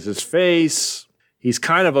Hercules' face. He's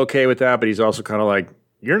kind of okay with that, but he's also kind of like,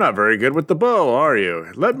 "You're not very good with the bow, are you?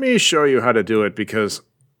 Let me show you how to do it, because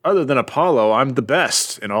other than Apollo, I'm the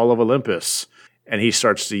best in all of Olympus." And he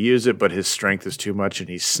starts to use it, but his strength is too much, and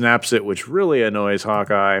he snaps it, which really annoys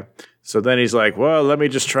Hawkeye. So then he's like, well, let me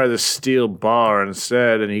just try this steel bar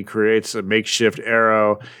instead. And he creates a makeshift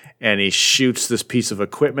arrow, and he shoots this piece of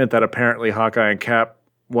equipment that apparently Hawkeye and Cap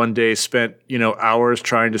one day spent, hours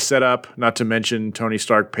trying to set up, not to mention Tony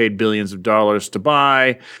Stark paid billions of dollars to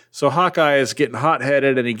buy. So Hawkeye is getting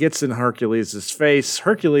hot-headed, and he gets in Hercules' face.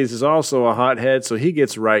 Hercules is also a hothead, so he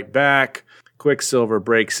gets right back. Quicksilver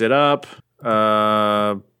breaks it up,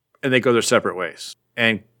 and they go their separate ways.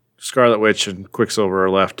 And Scarlet Witch and Quicksilver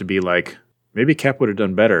are left to be like, maybe Cap would have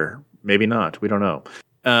done better. Maybe not. We don't know.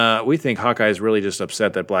 We think Hawkeye is really just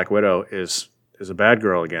upset that Black Widow is a bad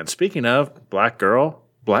girl again. Speaking of bad girl,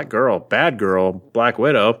 Black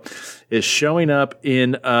Widow is showing up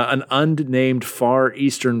in an unnamed Far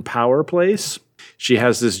Eastern power place. She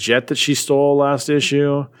has this jet that she stole last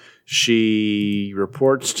issue. She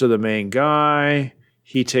reports to the main guy.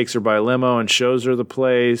 He takes her by limo and shows her the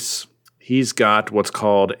place. He's got what's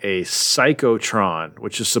called a psychotron,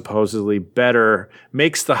 which is supposedly better,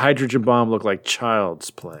 makes the hydrogen bomb look like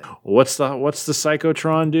child's play. What's the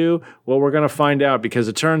psychotron do? Well, we're going to find out, because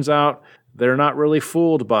it turns out they're not really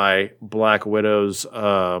fooled by Black Widow's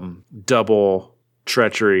double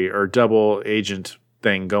treachery or double agent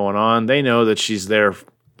thing going on. They know that she's there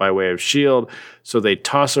by way of S.H.I.E.L.D., so they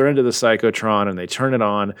toss her into the psychotron and they turn it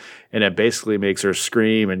on, and it basically makes her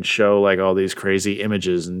scream and show all these crazy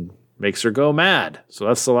images and makes her go mad. So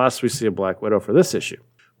that's the last we see of Black Widow for this issue.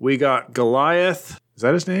 We got Goliath. Is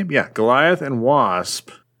that his name? Yeah, Goliath and Wasp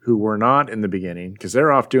who were not in the beginning, because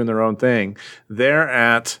they're off doing their own thing. They're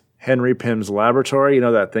at Henry Pym's laboratory,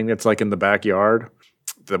 that thing that's like in the backyard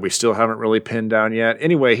that we still haven't really pinned down yet.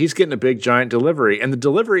 Anyway, he's getting a big giant delivery, and the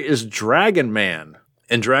delivery is Dragon Man.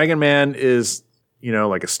 And Dragon Man is,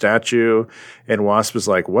 like a statue, and Wasp is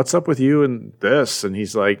like, what's up with you and this? And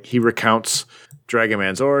he's like, he recounts Dragon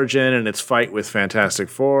Man's origin and its fight with Fantastic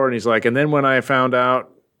Four, and he's like, and then when I found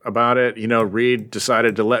out about it, Reed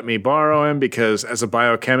decided to let me borrow him because as a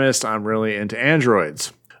biochemist, I'm really into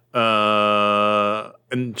androids.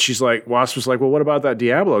 And she's like, Wasp was like, well, what about that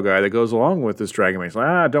Diablo guy that goes along with this Dragon Man? He's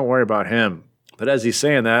like, don't worry about him. But as he's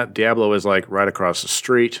saying that, Diablo is like right across the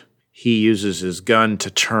street. He uses his gun to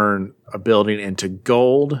turn a building into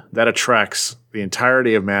gold. That attracts the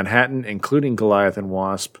entirety of Manhattan, including Goliath and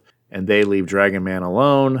Wasp, and they leave Dragon Man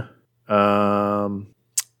alone.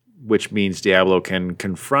 Which means Diablo can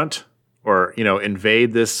confront or,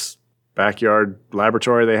 invade this backyard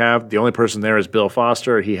laboratory they have. The only person there is Bill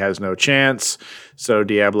Foster. He has no chance. So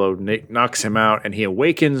Diablo knocks him out, and he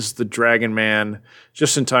awakens the Dragon Man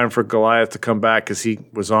just in time for Goliath to come back because he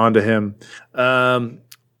was on to him.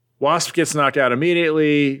 Wasp gets knocked out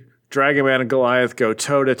immediately. Dragon Man and Goliath go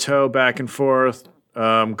toe-to-toe back and forth.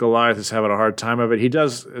 Goliath is having a hard time of it. He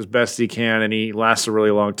does as best he can, and he lasts a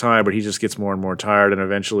really long time, but he just gets more and more tired, and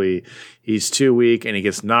eventually he's too weak, and he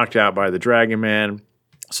gets knocked out by the Dragon Man.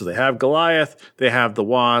 So they have Goliath, they have the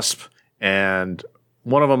Wasp, and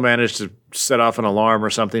one of them managed to set off an alarm or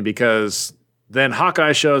something because then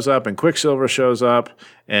Hawkeye shows up, and Quicksilver shows up,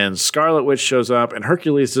 and Scarlet Witch shows up, and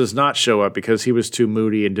Hercules does not show up because he was too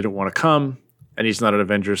moody and didn't want to come, and he's not an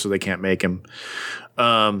Avenger, so they can't make him.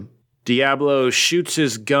 Diablo shoots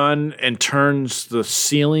his gun and turns the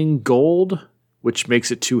ceiling gold, which makes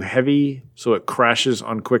it too heavy, so it crashes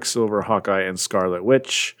on Quicksilver, Hawkeye, and Scarlet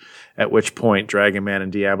Witch, at which point Dragon Man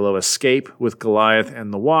and Diablo escape with Goliath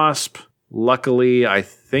and the Wasp. Luckily, I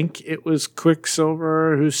think it was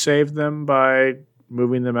Quicksilver who saved them by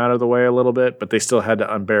moving them out of the way a little bit, but they still had to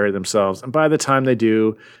unbury themselves. And by the time they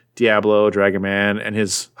do, Diablo, Dragon Man, and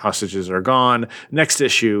his hostages are gone. Next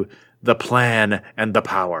issue, The Plan and the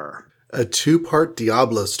Power. A 2-part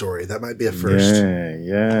Diablo story. That might be a first.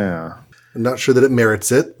 Yeah. I'm not sure that it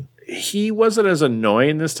merits it. He wasn't as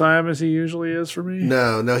annoying this time as he usually is for me.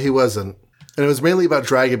 No, he wasn't. And it was mainly about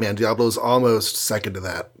Dragon Man. Diablo was almost second to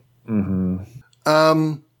that.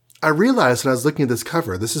 Mm-hmm. I realized when I was looking at this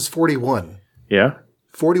cover, this is 41. Yeah?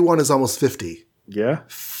 41 is almost 50. Yeah?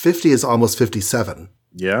 50 is almost 57.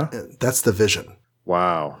 Yeah? And that's the Vision.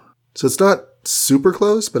 Wow. So it's not super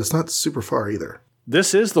close, but it's not super far either.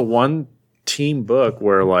 This is the one team book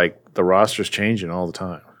where, like, the roster's changing all the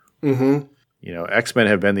time. Mm-hmm. X-Men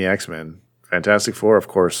have been the X-Men. Fantastic Four, of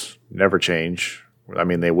course, never change. I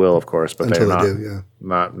mean, they will, of course, but Until they're not, they do,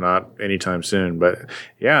 yeah. not anytime soon. But,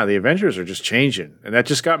 yeah, the Avengers are just changing. And that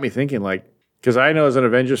just got me thinking, like, because I know as an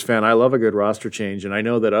Avengers fan, I love a good roster change. And I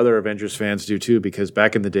know that other Avengers fans do, too, because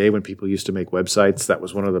back in the day when people used to make websites, that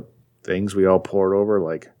was one of the things we all poured over,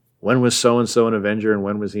 like, when was so-and-so an Avenger and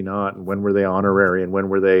when was he not? And when were they honorary and when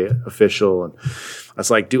were they official? And I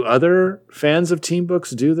was like, do other fans of team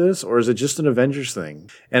books do this? Or is it just an Avengers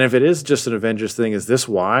thing? And if it is just an Avengers thing, is this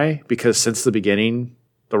why? Because since the beginning,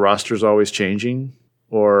 the roster's always changing?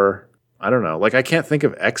 Or, I don't know. Like, I can't think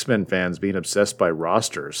of X-Men fans being obsessed by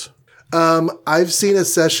rosters. I've seen a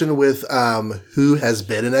session with who has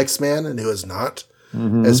been an X-Man and who has not.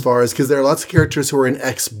 Mm-hmm. As far as, because there are lots of characters who are in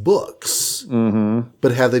X books,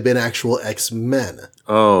 but have they been actual X-Men?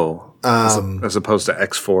 Oh, as opposed to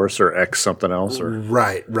X-Force or X something else? Or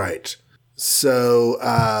Right.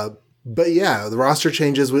 So, but yeah, the roster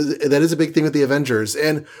changes. That is a big thing with the Avengers.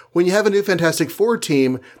 And when you have a new Fantastic Four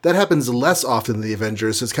team, that happens less often than the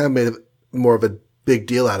Avengers. So it's kind of made more of a big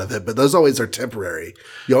deal out of it. But those always are temporary.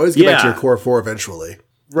 You always get back to your core four eventually.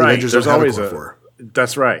 Right. The Avengers There's don't always have a core four.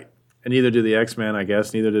 That's right. And neither do the X-Men, I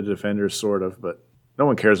guess. Neither do the Defenders, sort of. But no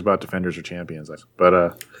one cares about Defenders or Champions.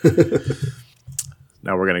 But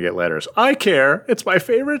now we're going to get letters. I care. It's my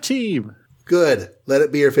favorite team. Good. Let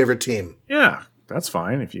it be your favorite team. Yeah, that's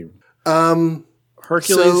fine. If you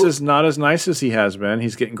Hercules is not as nice as he has been.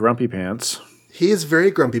 He's getting grumpy pants. He is very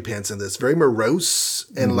grumpy pants in this. Very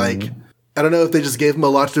morose. And like, I don't know if they just gave him a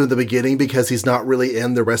lot to do in the beginning because he's not really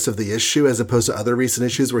in the rest of the issue as opposed to other recent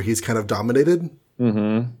issues where he's kind of dominated.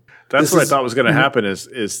 Mm-hmm. That's what I thought was going to happen is,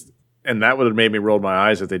 and that would have made me roll my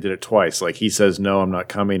eyes if they did it twice. Like he says, no, I'm not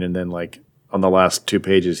coming. And then like on the last 2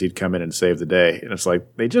 pages, he'd come in and save the day. And it's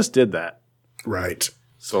like, they just did that. Right.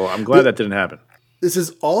 So I'm glad that didn't happen. This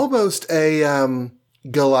is almost a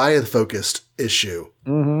Goliath-focused issue.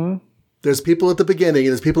 Mm-hmm. There's people at the beginning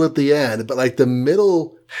and there's people at the end, but like the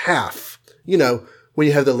middle half, when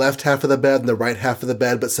you have the left half of the bed and the right half of the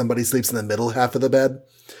bed, but somebody sleeps in the middle half of the bed.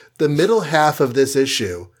 The middle half of this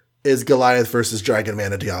issue is Goliath versus Dragon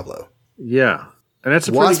Man and Diablo. Yeah. And that's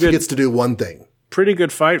a Wasp gets to do one thing. Pretty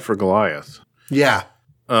good fight for Goliath. Yeah.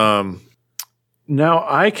 Now,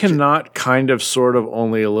 I cannot kind of sort of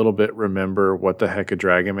only a little bit remember what the heck a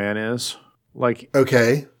Dragon Man is. Like,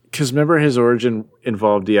 okay. Because remember his origin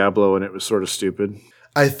involved Diablo and it was sort of stupid?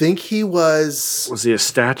 I think he was... Was he a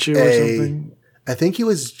statue or something? I think he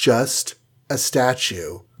was just a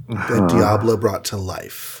statue that Diablo brought to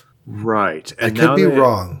life. Right. And I could be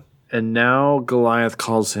wrong. And now Goliath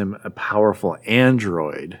calls him a powerful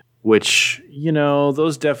android, which, you know,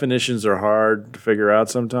 those definitions are hard to figure out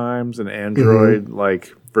sometimes. An android,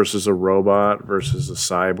 like, versus a robot versus a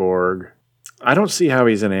cyborg. I don't see how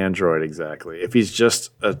he's an android exactly, if he's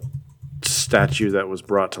just a statue that was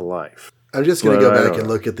brought to life. I'm just going to go back and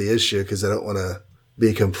look at the issue because I don't want to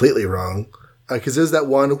be completely wrong. Because there's that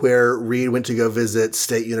one where Reed went to go visit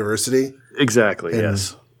State University. Exactly,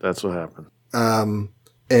 yes. That's what happened.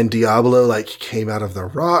 And Diablo, like, came out of the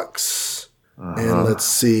rocks. And let's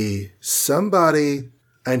see. Somebody...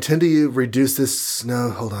 I intend to reduce this...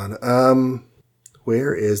 No, hold on.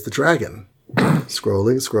 Where is the dragon?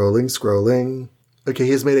 Scrolling. Okay,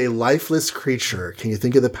 he has made a lifeless creature. Can you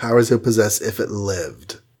think of the powers it would possess if it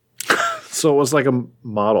lived? So it was like a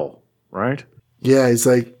model, right? Yeah, he's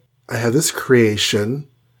like, I have this creation.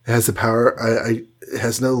 It has the power. It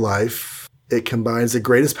has no life. It combines the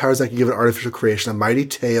greatest powers I can give an artificial creation: a mighty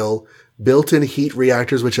tail, built-in heat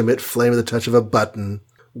reactors which emit flame at the touch of a button,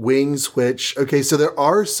 wings which... Okay, so there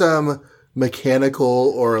are some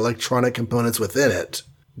mechanical or electronic components within it,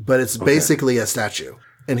 but it's basically a statue,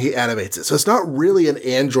 and he animates it. So it's not really an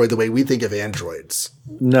android the way we think of androids.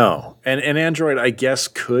 No. And an android, I guess,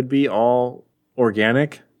 could be all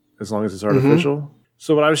organic as long as it's artificial.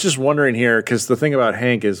 So what I was just wondering here, because the thing about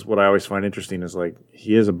Hank is what I always find interesting is, like,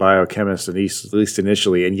 he is a biochemist, at least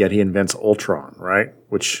initially, and yet he invents Ultron, right?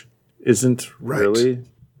 Which isn't really...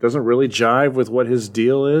 doesn't really jive with what his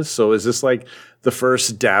deal is. So is this like the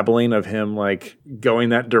first dabbling of him like going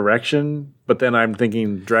that direction? But then I'm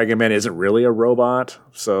thinking Dragon Man isn't really a robot,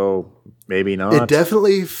 so maybe not. It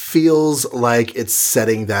definitely feels like it's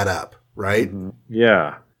setting that up, right?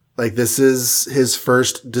 Yeah. Like this is his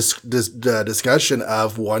first discussion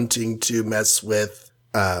of wanting to mess with,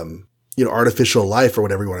 artificial life or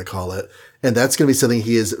whatever you want to call it. And that's going to be something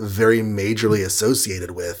he is very majorly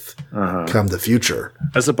associated with come the future.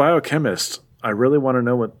 As a biochemist, I really want to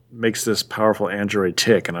know what makes this powerful android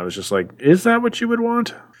tick. And I was just like, is that what you would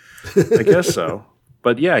want? I guess so.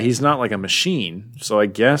 But yeah, he's not like a machine. So I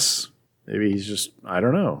guess maybe he's just, I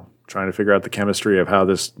don't know, trying to figure out the chemistry of how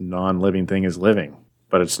this non-living thing is living.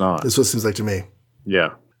 But it's not. That's what it seems like to me.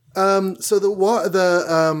 Yeah. So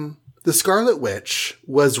the Scarlet Witch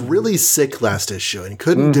was really sick last issue and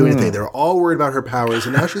couldn't do anything. They were all worried about her powers,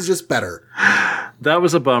 and now she's just better. That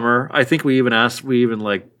was a bummer. I think we even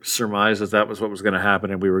surmised that was what was going to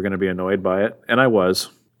happen, and we were going to be annoyed by it. And I was.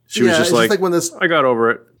 She was just like when this, I got over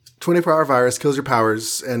it. 24-hour virus kills your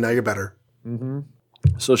powers, and now you're better.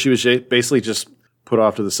 So she was basically just put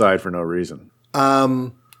off to the side for no reason.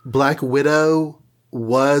 Black Widow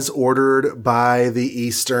was ordered by the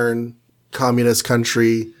Eastern communist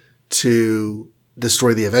country to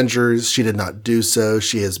destroy the Avengers. She did not do so.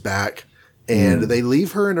 She is back. And they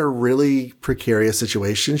leave her in a really precarious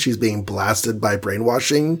situation. She's being blasted by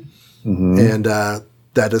brainwashing. And that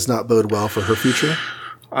does not bode well for her future.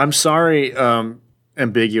 I'm sorry,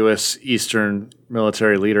 ambiguous Eastern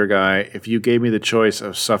military leader guy. If you gave me the choice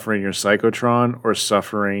of suffering your psychotron or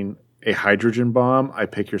suffering a hydrogen bomb, I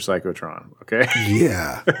pick your psychotron. Okay?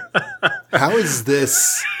 Yeah. How is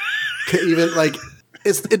this even like...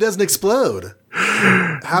 It doesn't explode.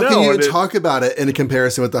 How can you even talk about it in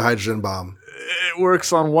comparison with the hydrogen bomb? It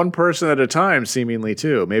works on one person at a time, seemingly,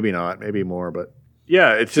 too. Maybe not, maybe more. But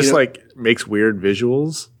yeah, it's just makes weird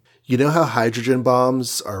visuals. You know how hydrogen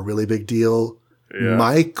bombs are a really big deal? Yeah.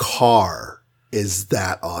 My car is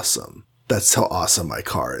that awesome. That's how awesome my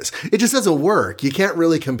car is. It just doesn't work. You can't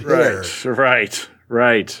really compare. Right.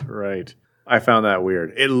 I found that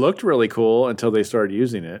weird. It looked really cool until they started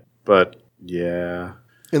using it, but... Yeah.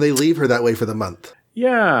 And they leave her that way for the month.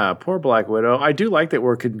 Yeah, poor Black Widow. I do like that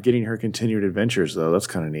we're getting her continued adventures, though. That's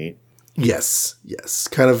kind of neat. Yes.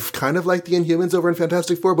 Kind of like the Inhumans over in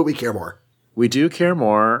Fantastic Four, but we care more. We do care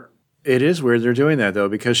more. It is weird they're doing that, though,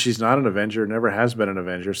 because she's not an Avenger, never has been an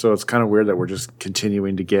Avenger, so it's kind of weird that we're just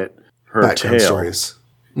continuing to get her background tale stories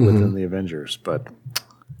within the Avengers. But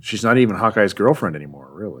she's not even Hawkeye's girlfriend anymore,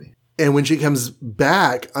 really. And when she comes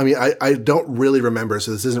back, I mean, I don't really remember,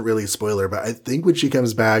 so this isn't really a spoiler, but I think when she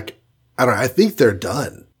comes back, I don't know. I think they're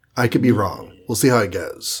done. I could be wrong. We'll see how it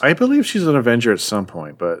goes. I believe she's an Avenger at some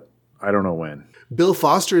point, but I don't know when. Bill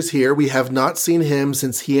Foster is here. We have not seen him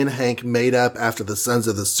since he and Hank made up after the Sons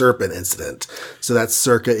of the Serpent incident. So that's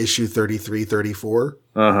circa issue 33, 34.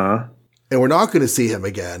 Uh-huh. And we're not going to see him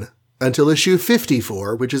again until issue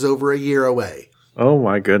 54, which is over a year away. Oh,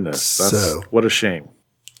 my goodness. What a shame.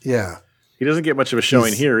 Yeah. He doesn't get much of a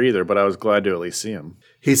showing here either, but I was glad to at least see him.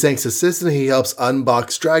 He's Hank's assistant. He helps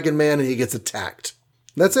unbox Dragon Man, and he gets attacked.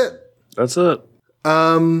 That's it. That's it.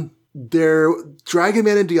 Dragon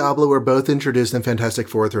Man and Diablo were both introduced in Fantastic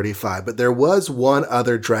Four 35, but there was one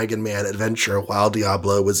other Dragon Man adventure while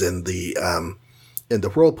Diablo was in the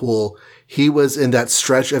whirlpool. He was in that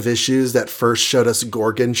stretch of issues that first showed us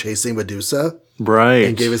Gorgon chasing Medusa. Right.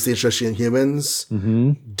 And gave us the introduction in Inhumans.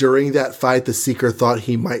 Mm-hmm. During that fight, the Seeker thought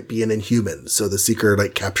he might be an Inhuman, so the Seeker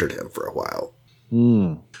captured him for a while.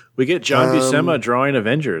 We get John Buscema drawing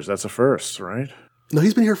Avengers. That's a first, right? No,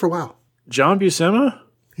 he's been here for a while. John Buscema?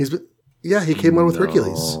 He came on with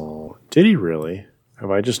Hercules. Did he really?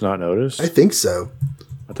 Have I just not noticed? I think so.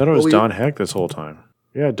 I thought it was Don Heck this whole time.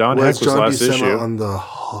 Yeah, Don Heck was John last Buscema issue. On the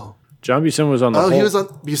Hulk. John Buscema was on the Hulk.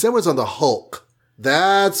 Buscema was on the Hulk.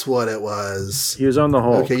 That's what it was. He was on the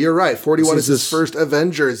Hulk. Okay, you're right. 41 is his first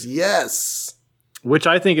Avengers. Yes. Which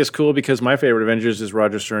I think is cool because my favorite Avengers is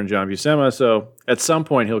Roger Stern and John Buscema. So at some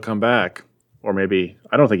point he'll come back. Or maybe,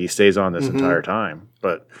 I don't think he stays on this entire time.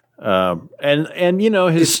 But, and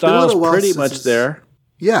his style's pretty much there.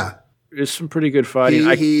 Yeah. There's some pretty good fighting.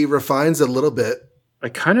 He refines a little bit. I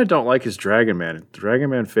kind of don't like his Dragon Man. The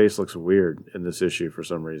Dragon Man face looks weird in this issue for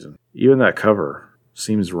some reason. Even that cover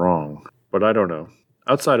seems wrong. But I don't know.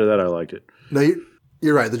 Outside of that, I liked it. No,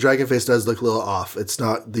 you're right. The dragon face does look a little off. It's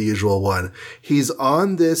not the usual one. He's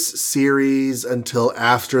on this series until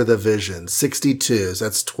after the Vision, 62. So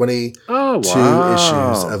that's 22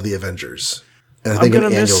 issues of the Avengers. And I think an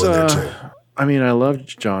annual in there too. I mean, I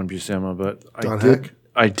loved John Buscema, but Heck?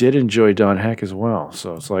 I did enjoy Don Heck as well.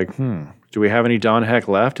 So it's like, do we have any Don Heck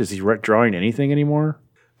left? Is he drawing anything anymore?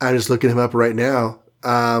 I'm just looking him up right now.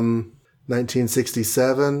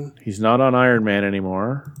 1967. He's not on Iron Man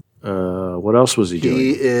anymore. What else was he doing?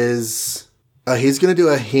 He's going to do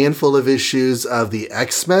a handful of issues of the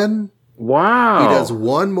X-Men. Wow. He does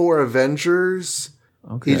one more Avengers.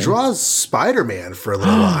 Okay. He draws Spider-Man for a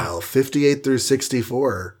little while, 58 through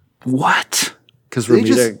 64. What? Because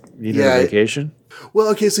Romita needed a vacation? Well,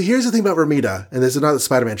 okay, so here's the thing about Romita, and this is not the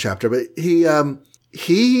Spider-Man chapter, but he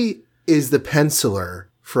is the penciler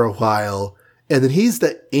for a while, and then he's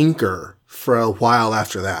the inker for a while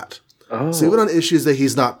after that. Oh. So even on issues that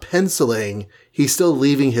he's not penciling, he's still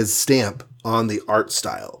leaving his stamp on the art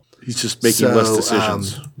style. He's just making less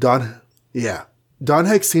decisions. Don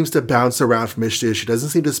Heck seems to bounce around from issue to issue. Doesn't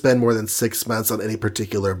seem to spend more than 6 months on any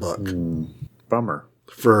particular book. Bummer.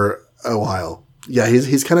 For a while. Yeah,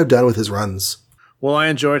 he's kind of done with his runs. Well, I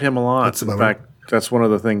enjoyed him a lot. In fact, that's one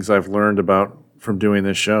of the things I've learned about from doing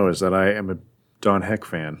this show is that I am a Don Heck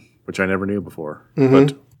fan, which I never knew before.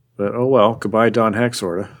 Mm-hmm. But oh well, goodbye Don Heck,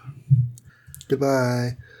 sort of.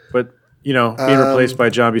 Goodbye. But, being replaced by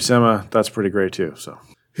John Buscema, that's pretty great too. So,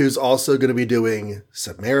 who's also going to be doing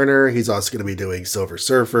Submariner. He's also going to be doing Silver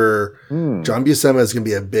Surfer. John Buscema is going to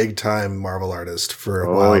be a big-time Marvel artist for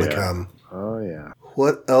a while to come. Oh, yeah.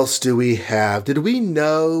 What else do we have? Did we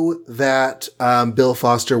know that Bill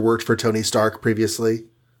Foster worked for Tony Stark previously?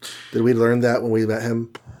 Did we learn that when we met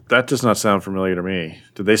him? That does not sound familiar to me.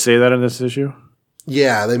 Did they say that in this issue?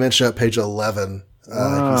 Yeah, they mention at page 11. He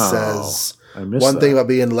says, one thing about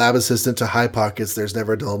being lab assistant to High Pockets, there's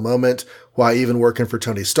never a dull moment. Why even working for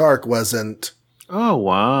Tony Stark wasn't. Oh,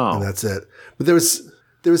 wow. And that's it. But there was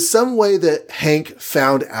some way that Hank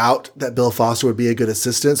found out that Bill Foster would be a good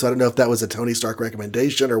assistant. So I don't know if that was a Tony Stark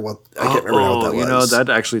recommendation or what. I can't remember what that was. That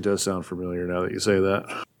actually does sound familiar now that you say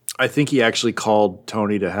that. I think he actually called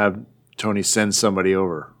Tony to have Tony send somebody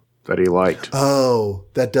over that he liked. Oh,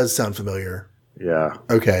 that does sound familiar. Yeah.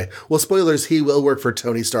 Okay. Well, spoilers, he will work for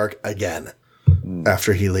Tony Stark again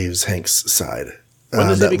after he leaves Hank's side. When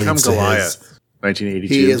does he become Goliath?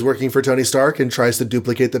 1982. He is working for Tony Stark and tries to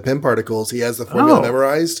duplicate the Pym particles. He has the formula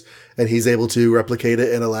memorized, and he's able to replicate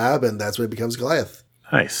it in a lab, and that's when he becomes Goliath.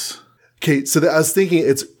 Nice. Okay, so I was thinking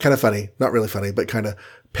it's kind of funny. Not really funny, but kind of.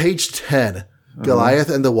 Page 10, Goliath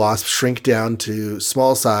and the Wasp shrink down to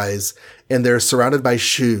small size, and they're surrounded by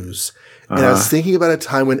shoes. And I was thinking about a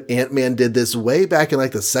time when Ant-Man did this way back in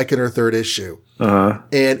like the second or third issue.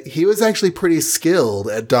 And he was actually pretty skilled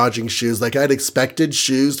at dodging shoes. Like I'd expected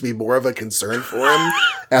shoes to be more of a concern for him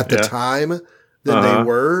at the time than they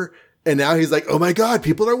were. And now he's like, oh my God,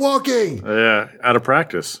 people are walking. Yeah, out of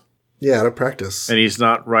practice. Yeah, out of practice. And he's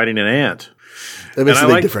not riding an ant. It makes a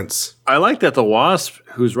big difference. I like that the Wasp,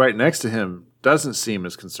 who's right next to him, doesn't seem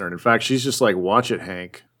as concerned. In fact, she's just like, watch it,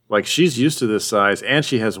 Hank. Like, she's used to this size, and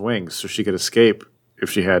she has wings, so she could escape if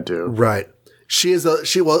she had to. Right.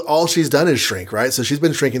 All she's done is shrink, right? So she's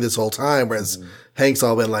been shrinking this whole time, whereas Hank's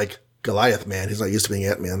all been like Goliath man. He's not used to being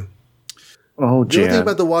Ant-Man. Oh, The only thing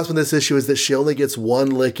about the Wasp in this issue is that she only gets one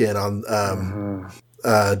lick in on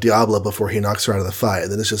Diablo before he knocks her out of the fight,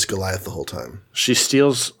 and then it's just Goliath the whole time. She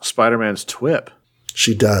steals Spider-Man's TWIP.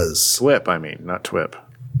 She does. TWIP, I mean, not TWIP.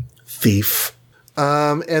 Thief.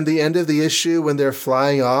 And the end of the issue, when they're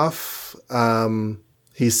flying off,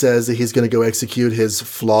 he says that he's going to go execute his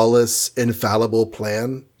flawless, infallible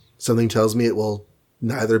plan. Something tells me it will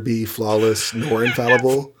neither be flawless nor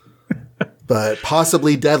infallible, but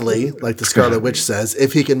possibly deadly, like the Scarlet Witch says,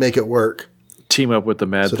 if he can make it work. Team up with the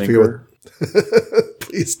Mad Thinker.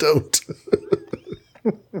 Please don't.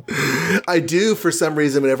 I do, for some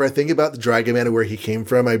reason, whenever I think about the Dragon Man and where he came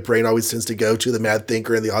from, my brain always tends to go to the Mad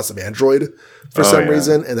Thinker and the Awesome Android for some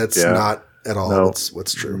reason, and that's not at all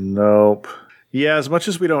what's true. Nope. Yeah, as much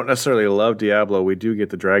as we don't necessarily love Diablo, we do get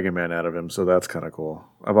the Dragon Man out of him, so that's kind of cool.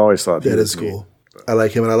 I've always thought that is cool. I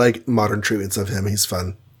like him, and I like modern treatments of him. He's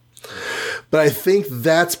fun. But I think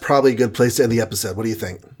that's probably a good place to end the episode. What do you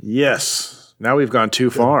think? Yes. Now we've gone too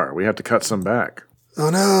far. We have to cut some back. Oh,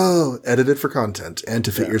 no. Edit it for content and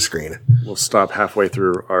to fit your screen. We'll stop halfway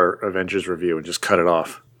through our Avengers review and just cut it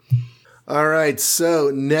off. All right. So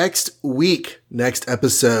next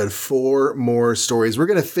episode, 4 more stories. We're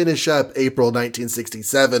going to finish up April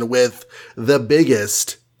 1967 with the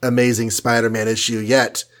biggest Amazing Spider-Man issue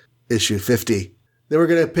yet, issue 50. Then we're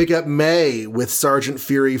going to pick up May with Sergeant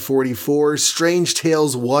Fury 44, Strange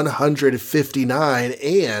Tales 159,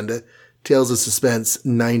 and Tales of Suspense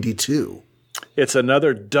 92. It's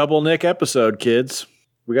another double Nick episode, kids.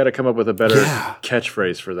 We got to come up with a better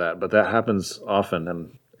catchphrase for that, but that happens often,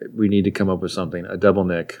 and we need to come up with something. A double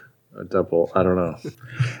Nick. I don't know.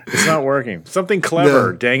 It's not working. Something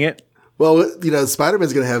clever, dang it. Well,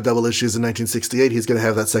 Spider-Man's going to have double issues in 1968. He's going to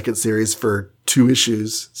have that second series for 2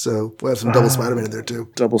 issues. So we'll have some double Spider-Man in there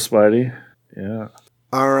too. Double Spidey. Yeah.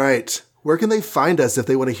 All right. Where can they find us if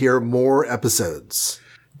they want to hear more episodes?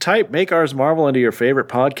 Type Make Ours Marvel into your favorite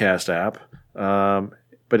podcast app.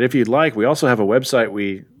 But if you'd like, we also have a website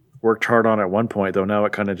we worked hard on at one point, though now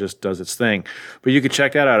it kind of just does its thing. But you can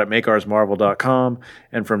check that out at makeoursmarvel.com.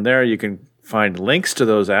 And from there, you can find links to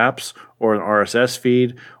those apps or an RSS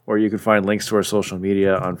feed, or you can find links to our social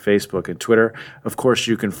media on Facebook and Twitter. Of course,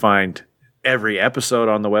 you can find every episode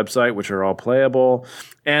on the website, which are all playable.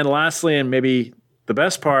 And lastly, and maybe the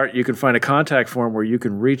best part, you can find a contact form where you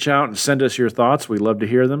can reach out and send us your thoughts. We love to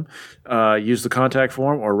hear them. Use the contact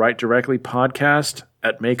form or write directly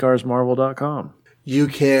podcast@makeoursmarvel.com. You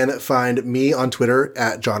can find me on Twitter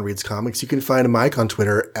at John Reads Comics. You can find Mike on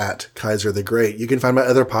Twitter at Kaiser the Great. You can find my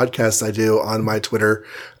other podcasts I do on my Twitter,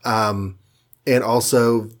 and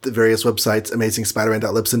also the various websites,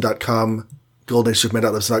 AmazingSpiderman.Libsyn.com,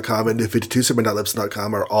 GoldenAgeSuperman.Libsyn.com, and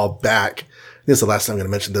New52Superman.Libsyn.com are all back. This is the last time I'm going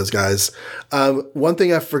to mention those guys. One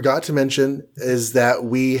thing I forgot to mention is that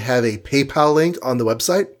we have a PayPal link on the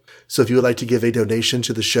website. So if you would like to give a donation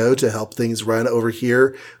to the show to help things run over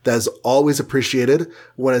here, that is always appreciated. I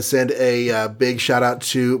want to send a big shout out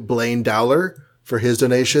to Blaine Dowler for his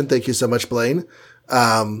donation. Thank you so much, Blaine.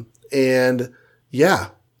 I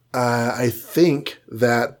think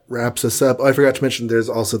that wraps us up. Oh, I forgot to mention there's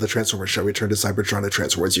also the Transformers Show, Return to Cybertron, the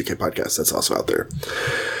Transformers UK podcast. That's also out there.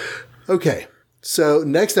 Okay. So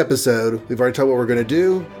next episode, we've already told what we're going to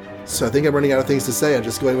do. So I think I'm running out of things to say. I'm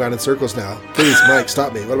just going around in circles now. Please, Mike,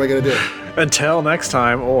 stop me. What am I going to do? Until next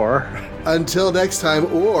time, or... Until next time,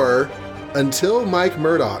 or... Until Mike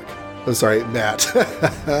Murdock... I'm sorry, Matt.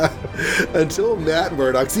 Until Matt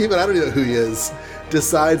Murdock, see, even I don't even know who he is,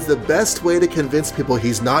 decides the best way to convince people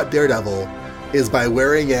he's not Daredevil is by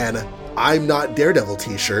wearing an I'm Not Daredevil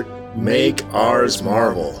t-shirt. Make Ours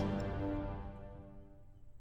Marvel.